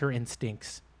she gets her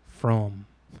instincts from.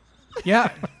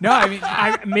 Yeah. No, I mean,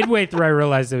 Midway through, I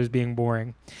realized I was being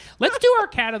boring. Let's do our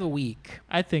cat of the week.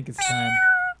 I think it's time.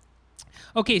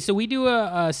 Okay, so we do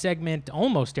a segment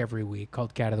almost every week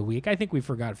called Cat of the Week. I think we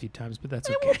forgot a few times, but that's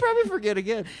okay. We'll probably forget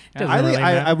again. Doesn't I think, really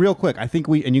matter. real quick, I think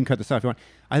and you can cut this out if you want.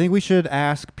 I think we should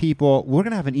ask people. We're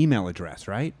gonna have an email address,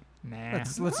 right? Nah.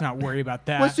 let's not worry about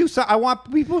that. Let's do. I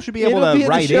want people should be able It'll to be in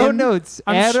write the show in. notes.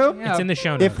 I'm Adam, It's in the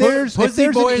show notes. If there's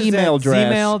an email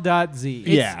address, Gmail.z.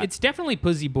 Yeah. It's definitely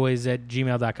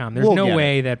pussyboys@gmail.com. There's We'll no get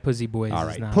way that Pussyboys all is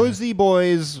right, not. Pussy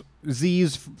Boys,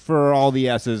 Z's for all the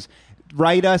S's.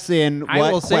 Write us in I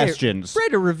will what say, questions.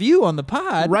 write a review on the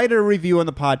pod Write a review on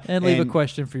the pod and leave a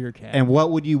question for your cat. And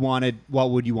what would you want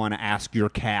to ask your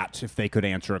cat if they could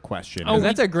answer a question? Oh,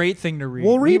 that's a great thing to read.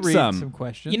 We'll We read some.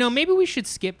 questions. Maybe we should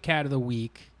skip Cat of the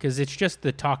Week because it's just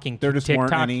the talking There just TikTok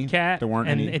weren't any. cat, There weren't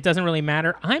and any. it doesn't really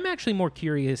matter. I'm actually more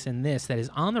curious in this that is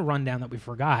on the rundown that we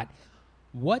forgot.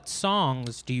 What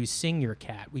songs do you sing your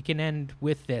cat? We can end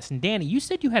with this. And Danny, you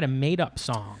said you had a made-up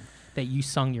song that you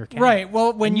sung your cat. Right.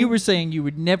 Well, when you were saying you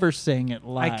would never sing it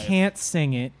live. I can't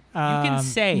sing it. You can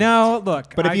say no.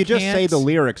 Look, But if I you just say can't- the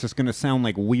lyrics, it's going to sound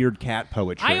like weird cat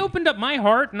poetry. I opened up my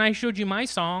heart and I showed you my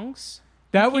songs.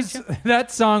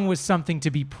 that song was something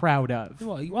to be proud of.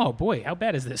 Well, oh boy, how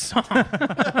bad is this song?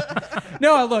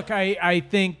 No, look, I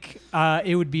think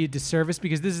it would be a disservice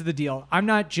because this is the deal. I'm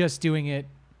not just doing it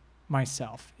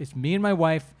myself. It's me and my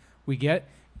wife.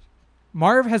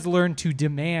 Marv has learned to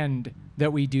demand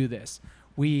that we do this.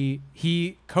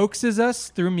 He coaxes us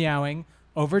through meowing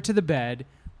over to the bed.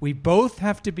 We both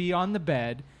have to be on the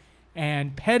bed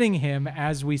and petting him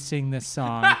as we sing this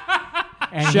song.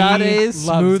 And Sade's he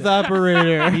loves smooth it.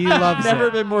 operator. He loves Never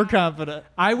it. been more confident.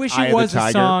 I wish Eye it of the was a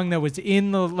Tiger. song that was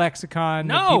in the lexicon.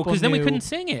 that No, people because then we knew. couldn't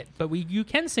sing it. But you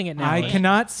can sing it now. I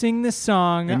cannot sing this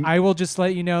song. And- I will just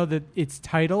let you know that its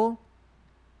title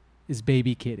is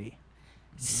Baby Kitty.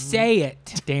 Say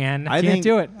it, Dan. I can't think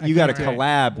do it. I You got to can't do it.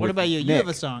 collab. What with about you? You Nick. have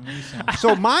a song. You sing.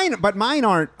 So mine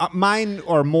aren't. Mine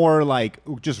are more like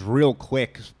just real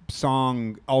quick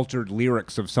song altered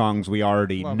lyrics of songs we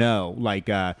already know. Like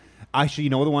actually,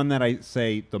 the one that I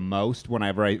say the most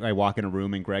whenever I walk in a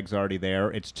room and Greg's already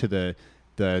there. It's to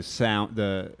the sound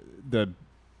the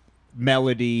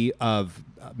melody of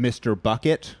Mr.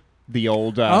 Bucket. The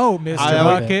old Mr. I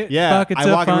love Bucket. Yeah, Buckets I of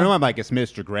walk in the fun. room. I'm like, it's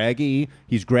Mr. Greggy.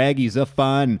 He's Greggy's a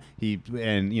fun.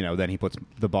 Then he puts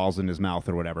the balls in his mouth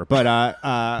or whatever. But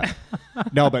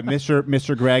no, but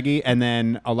Mr. Greggy. And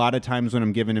then a lot of times when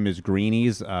I'm giving him his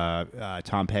greenies,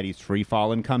 Tom Petty's Free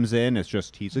Fallin' comes in. It's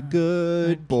just he's a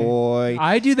good boy.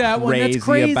 I do that one. That's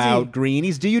crazy. About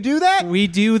greenies. Do you do that? We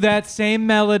do that same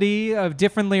melody of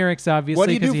different lyrics, obviously. What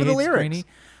do you do 'cause he for the hates lyrics? Greenie.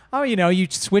 Oh, you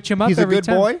switch him up He's a every good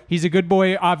time. boy? He's a good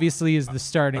boy, obviously, is the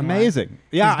starting line. Amazing.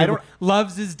 Yeah, He's a I good don't. boy.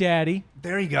 Loves his daddy.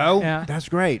 There you go. Yeah. That's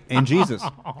great. And Jesus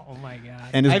Oh my God.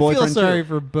 and his I feel boyfriend sorry too.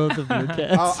 for both of your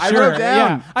cats. Oh, I Sure, wrote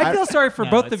down. yeah. I feel sorry for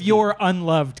No, both it's of your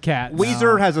unloved cats.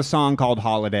 Weezer has a song called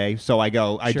 "Holiday," so I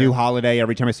Sure. do "Holiday"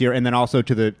 every time I see her, and then also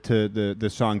to the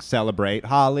song "Celebrate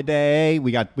Holiday."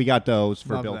 We got those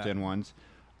for Love built-in that. ones.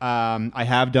 I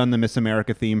have done the Miss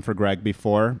America theme for Greg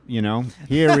before.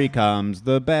 Here he comes,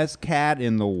 the best cat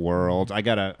in the world. I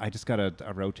just got a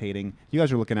rotating. You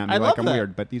guys are looking at me I like love I'm that.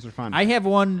 weird, but these are fun. I have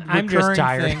one. I'm just recurring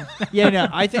tired. Thing. Yeah, no.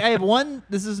 I think I have one.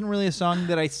 This isn't really a song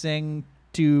that I sing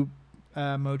to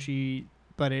Mochi,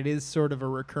 but it is sort of a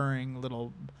recurring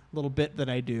little bit that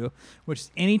I do, which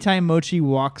is anytime Mochi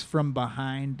walks from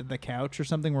behind the couch or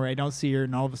something where I don't see her,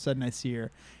 and all of a sudden I see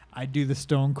her, I do the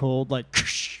Stone Cold like.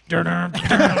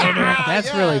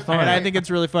 That's really fun. And I think it's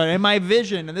really fun. And my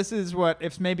vision, and this is what,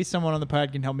 if maybe someone on the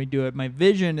pod can help me do it, my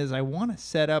vision is I want to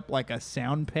set up like a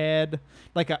sound pad.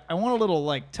 I want a little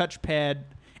like touch pad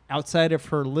outside of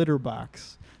her litter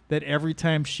box that every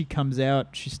time she comes out,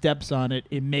 she steps on it,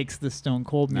 it makes the Stone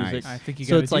Cold Nice. music. I think you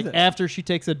so gotta it's do like this. after she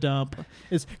takes a dump,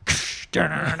 it's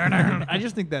I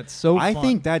just think that's so I fun.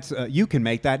 think that's you can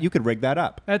make that. You could rig that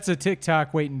up. That's a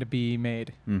TikTok waiting to be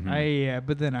made.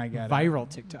 but then I got it. Viral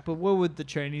TikTok. But what would the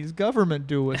Chinese government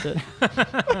do with it?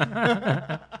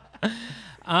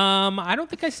 I don't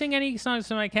think I sing any songs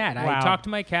to my cat. I Wow. talk to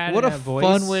my cat What in a a voice.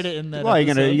 fun way to end that. Well, you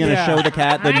gonna Yeah. show the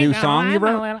cat the new song you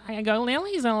wrote? I go,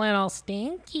 Lily's a little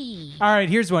stinky. All right,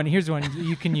 here's one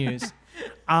you can use.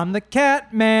 I'm the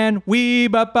cat man. Wee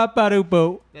ba ba ba doo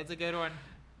boo. That's a good one.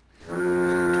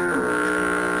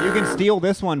 You can steal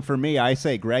this one for me. I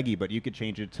say Greggy, but you could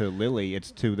change it to Lily. It's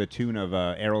to the tune of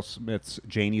Aerosmith's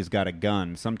 "Janie's Got a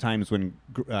Gun." Sometimes when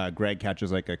Greg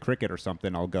catches like a cricket or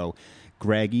something, I'll go,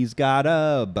 "Greggy's got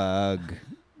a bug."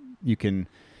 You can.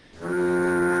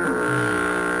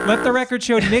 Let the record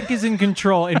show Nick is in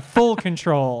full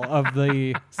control of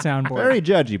the soundboard. Very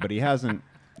judgy, but he hasn't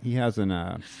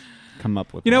come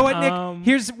up with. You know one. what, Nick?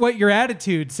 Here's what your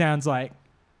attitude sounds like.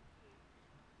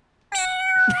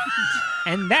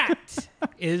 And that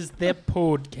is the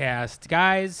podcast,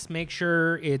 guys. Make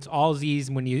sure it's all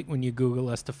Z's when you Google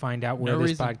us to find out where No this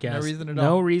reason. podcast. No reason at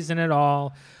No all. reason at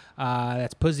all.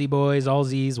 That's Pussy Boys, all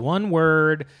Z's, one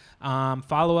word.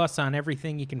 Follow us on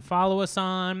everything you can follow us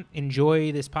on.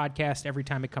 Enjoy this podcast every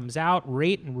time it comes out.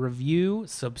 Rate and review.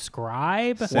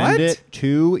 Subscribe. Send What? it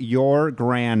to your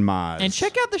grandmas. And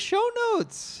check out the show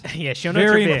notes. Yeah, show notes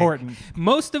Very are big. important.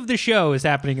 Most of the show is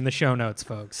happening in the show notes,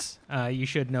 folks. You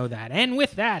should know that. And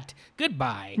with that,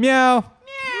 goodbye. Meow.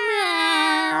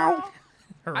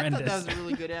 Horrendous. a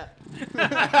really good app.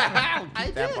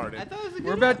 that part in. I thought it was a good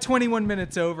We're about 21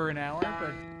 minutes over an hour,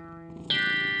 but